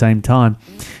talk at the same time.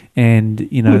 And,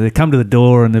 you know, they come to the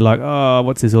door and they're like, oh,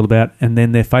 what's this all about? And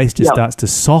then their face just starts to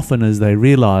soften as they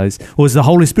realize, or as the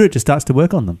Holy Spirit just starts to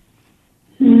work on them.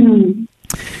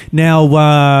 Now,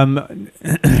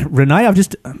 Renee,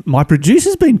 my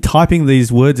producer's been typing these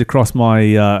words across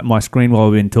my screen while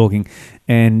we've been talking,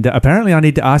 and apparently I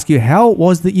need to ask you, how it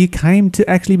was that you came to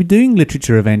actually be doing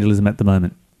literature evangelism at the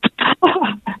moment?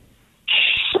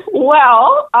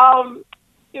 Well,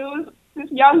 it was this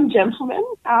young gentleman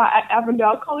at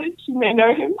Avondale College. You may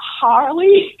know him,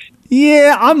 Harley.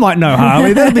 Yeah, I might know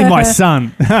Harley. That'd be my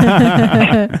son.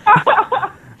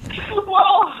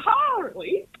 Well,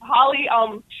 Harley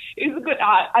is a good.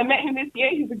 I met him this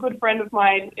year. He's a good friend of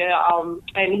mine,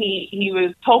 and he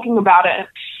was talking about it,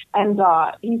 and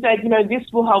he said, you know, this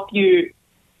will help you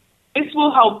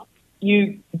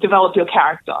develop your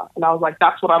character. And I was like,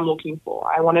 that's what I'm looking for.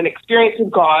 I want an experience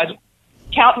with God.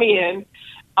 Count me in.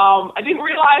 I didn't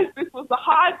realize this was a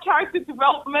hard character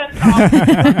development,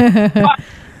 but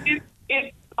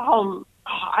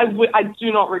I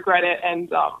do not regret it, and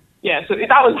so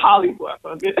that was Harley's work.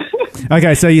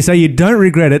 Okay, so you say you don't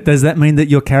regret it. Does that mean that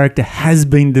your character has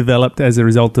been developed as a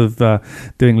result of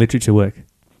doing literature work?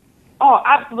 Oh,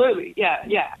 absolutely, yeah.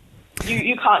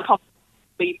 You can't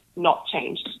completely not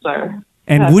change. So,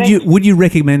 and would you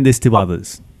recommend this to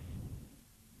others?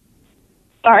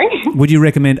 Sorry? Would you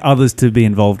recommend others to be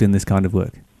involved in this kind of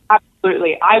work?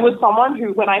 Absolutely. I was someone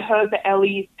who, when I heard the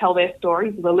Ellies tell their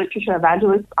stories, the literature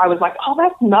evangelists, I was like, oh,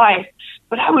 that's nice,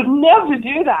 but I would never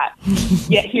do that.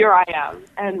 Yet here I am,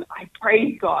 and I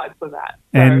praise God for that.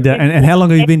 So and how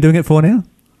long have you been doing it for now?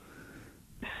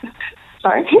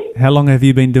 Sorry? How long have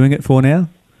you been doing it for now?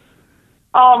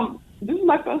 This is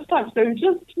my first time, so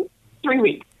just 3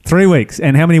 weeks. 3 weeks.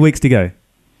 And how many weeks to go?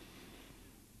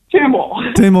 2 more.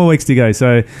 2 more weeks to go.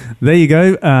 So there you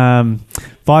go.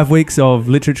 5 weeks of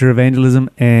literature evangelism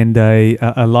and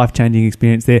a life-changing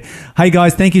experience there. Hey,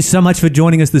 guys, thank you so much for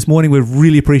joining us this morning. We've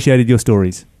really appreciated your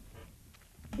stories.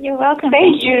 You're welcome.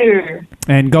 Thank you.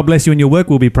 And God bless you in your work.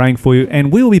 We'll be praying for you.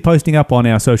 And we will be posting up on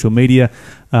our social media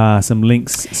some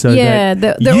links so that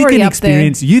they're you already can up there.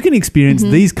 experience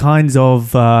these kinds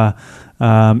of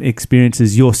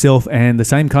experiences yourself and the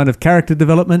same kind of character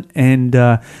development and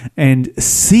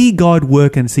see God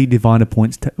work and see divine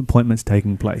appointments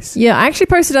taking place. Yeah, I actually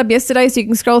posted up yesterday, so you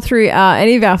can scroll through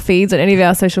any of our feeds on any of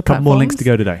our social platforms. Couple more links to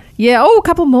go today. Yeah, a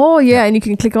couple more, and you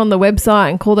can click on the website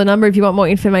and call the number if you want more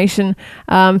information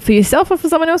for yourself or for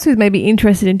someone else who's maybe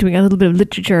interested in doing a little bit of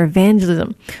literature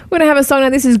evangelism. We're going to have a song now.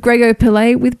 This is Grego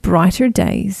Pillay with Brighter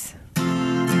Days.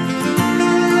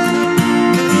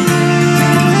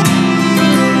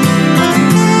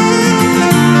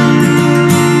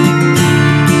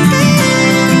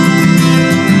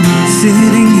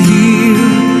 Sitting here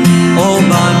all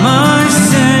by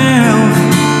myself,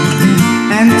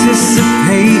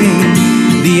 anticipating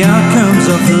the outcomes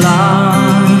of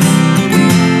life.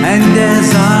 And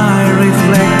as I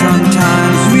reflect on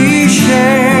times we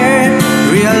shared,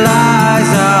 realize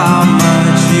how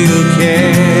much you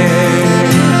care.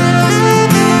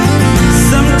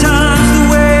 Sometimes the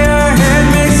way ahead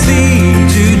may seem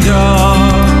too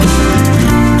dark,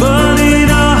 but in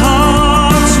our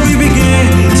hearts we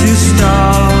begin to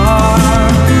start.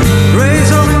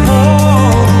 Rays of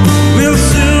hope will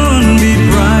soon be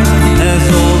bright as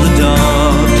all the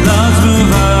dark clouds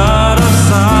move out of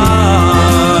sight.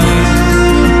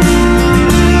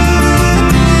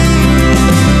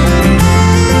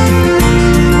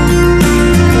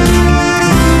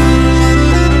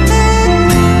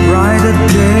 Brighter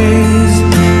days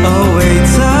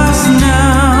awaits us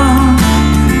now,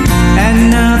 and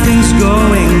nothing's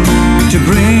going to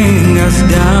bring us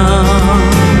down.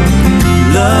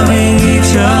 Loving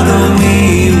each other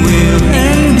we will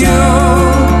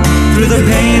endure through the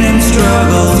pain and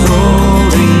struggles,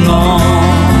 holding on.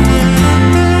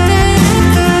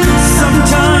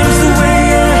 Sometimes the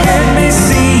way ahead may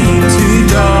seem too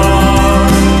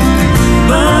dark,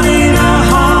 but in our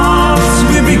hearts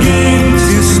we begin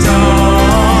to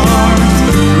start.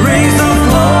 Rays of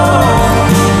hope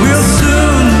will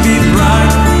soon be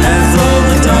bright as all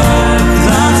the dark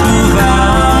clouds move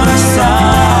out of sight.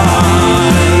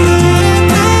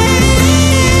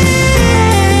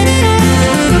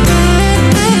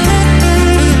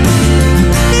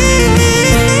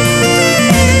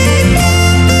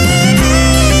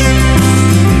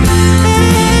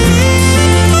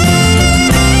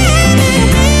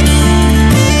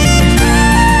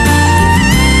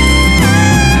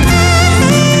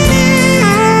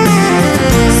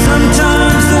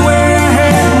 Sometimes the way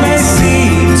ahead may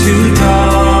seem too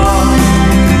dark,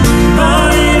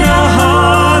 but in our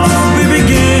hearts we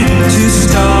begin to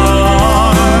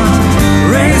start.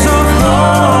 Rays of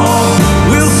hope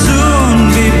will soon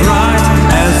be bright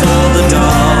as all the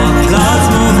dark clouds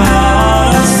move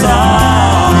out of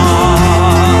sight.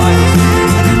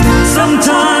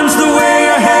 Sometimes the way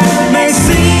ahead may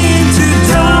seem too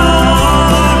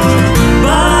dark,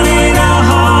 but in our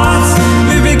hearts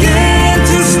we begin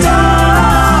to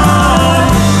start.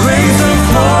 Rays of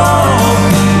hope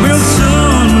will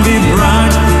soon be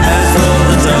bright as all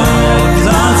the dark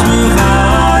clouds move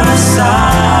out of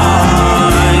sight.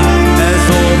 As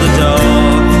all the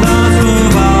dark clouds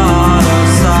move out of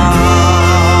sight.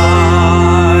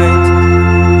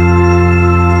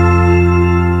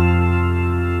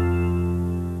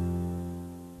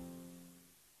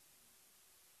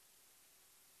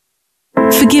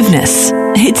 Forgiveness.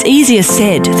 It's easier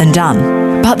said than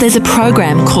done. But there's a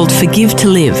program called Forgive to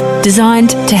Live, designed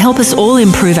to help us all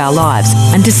improve our lives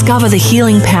and discover the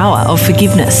healing power of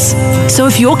forgiveness. So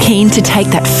if you're keen to take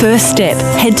that first step,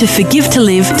 head to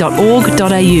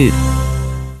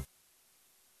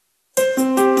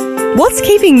forgivetolive.org.au. What's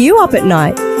keeping you up at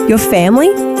night? Your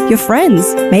family? Your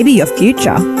friends? Maybe your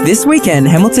future? This weekend,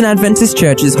 Hamilton Adventist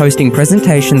Church is hosting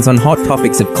presentations on hot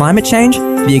topics of climate change,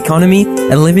 the economy,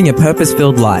 and living a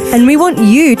purpose-filled life. And we want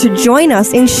you to join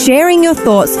us in sharing your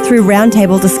thoughts through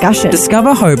roundtable discussion.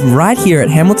 Discover hope right here at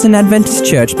Hamilton Adventist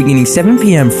Church beginning 7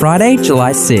 p.m. Friday,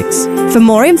 July 6. For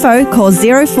more info, call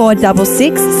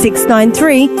 0466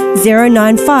 693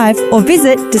 095 or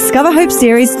visit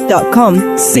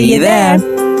discoverhopeseries.com. See you there.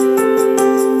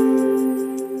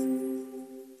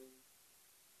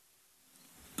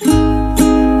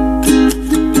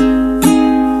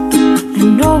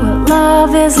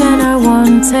 And I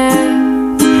want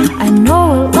it. I know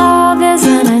what love is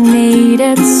and I need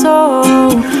it so.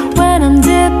 When I'm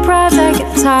deprived I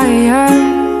get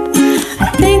tired. I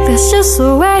think that's just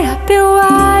the way I've been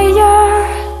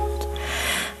wired.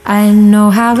 I know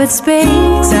how it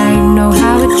speaks, I know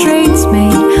how it treats me.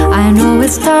 I know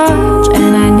its touch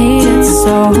and I need it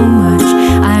so much.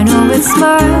 I know its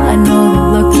smile, I know the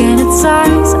look in its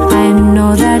eyes. I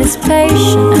know that it's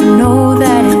patient, I know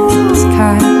that it's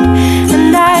kind.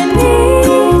 And I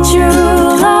need your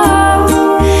love,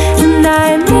 and I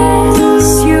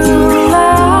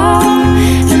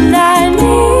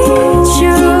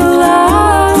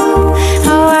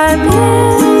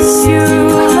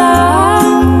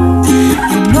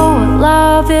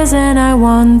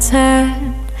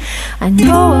I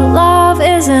know what love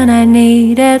is and I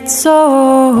need it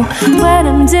so. When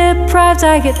I'm deprived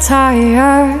I get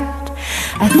tired.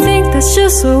 I think that's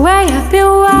just the way I've been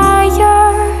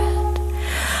wired.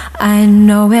 I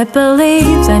know it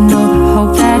believes, I know the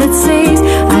hope that it sees.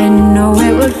 I know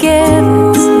it will give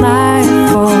its life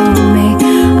for me.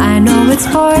 I know its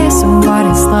voice and what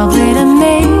is lovely to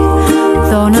me.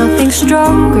 Though nothing's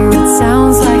stronger, it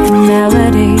sounds like a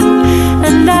melody.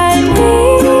 And I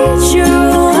need you,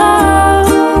 love,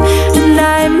 and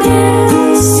I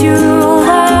miss you,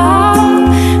 love.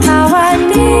 How I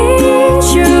need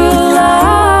you,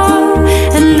 love,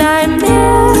 and I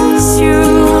miss you,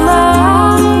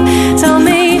 love. Tell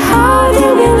me, how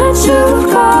did we let you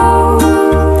go?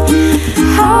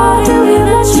 How did we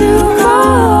let you go?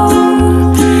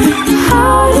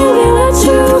 How did we let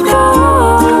you go?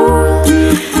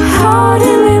 How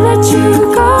did we let you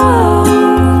go?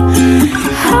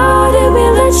 How did we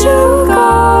let you go?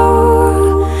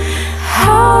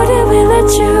 How did we let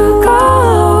you go?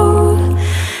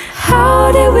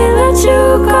 How did we let you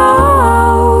go?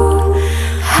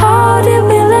 How did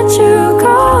we let you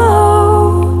go?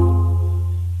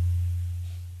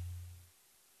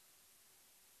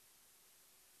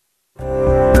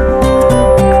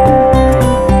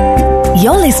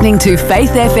 You're listening to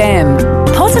Faith FM,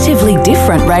 positively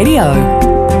different radio.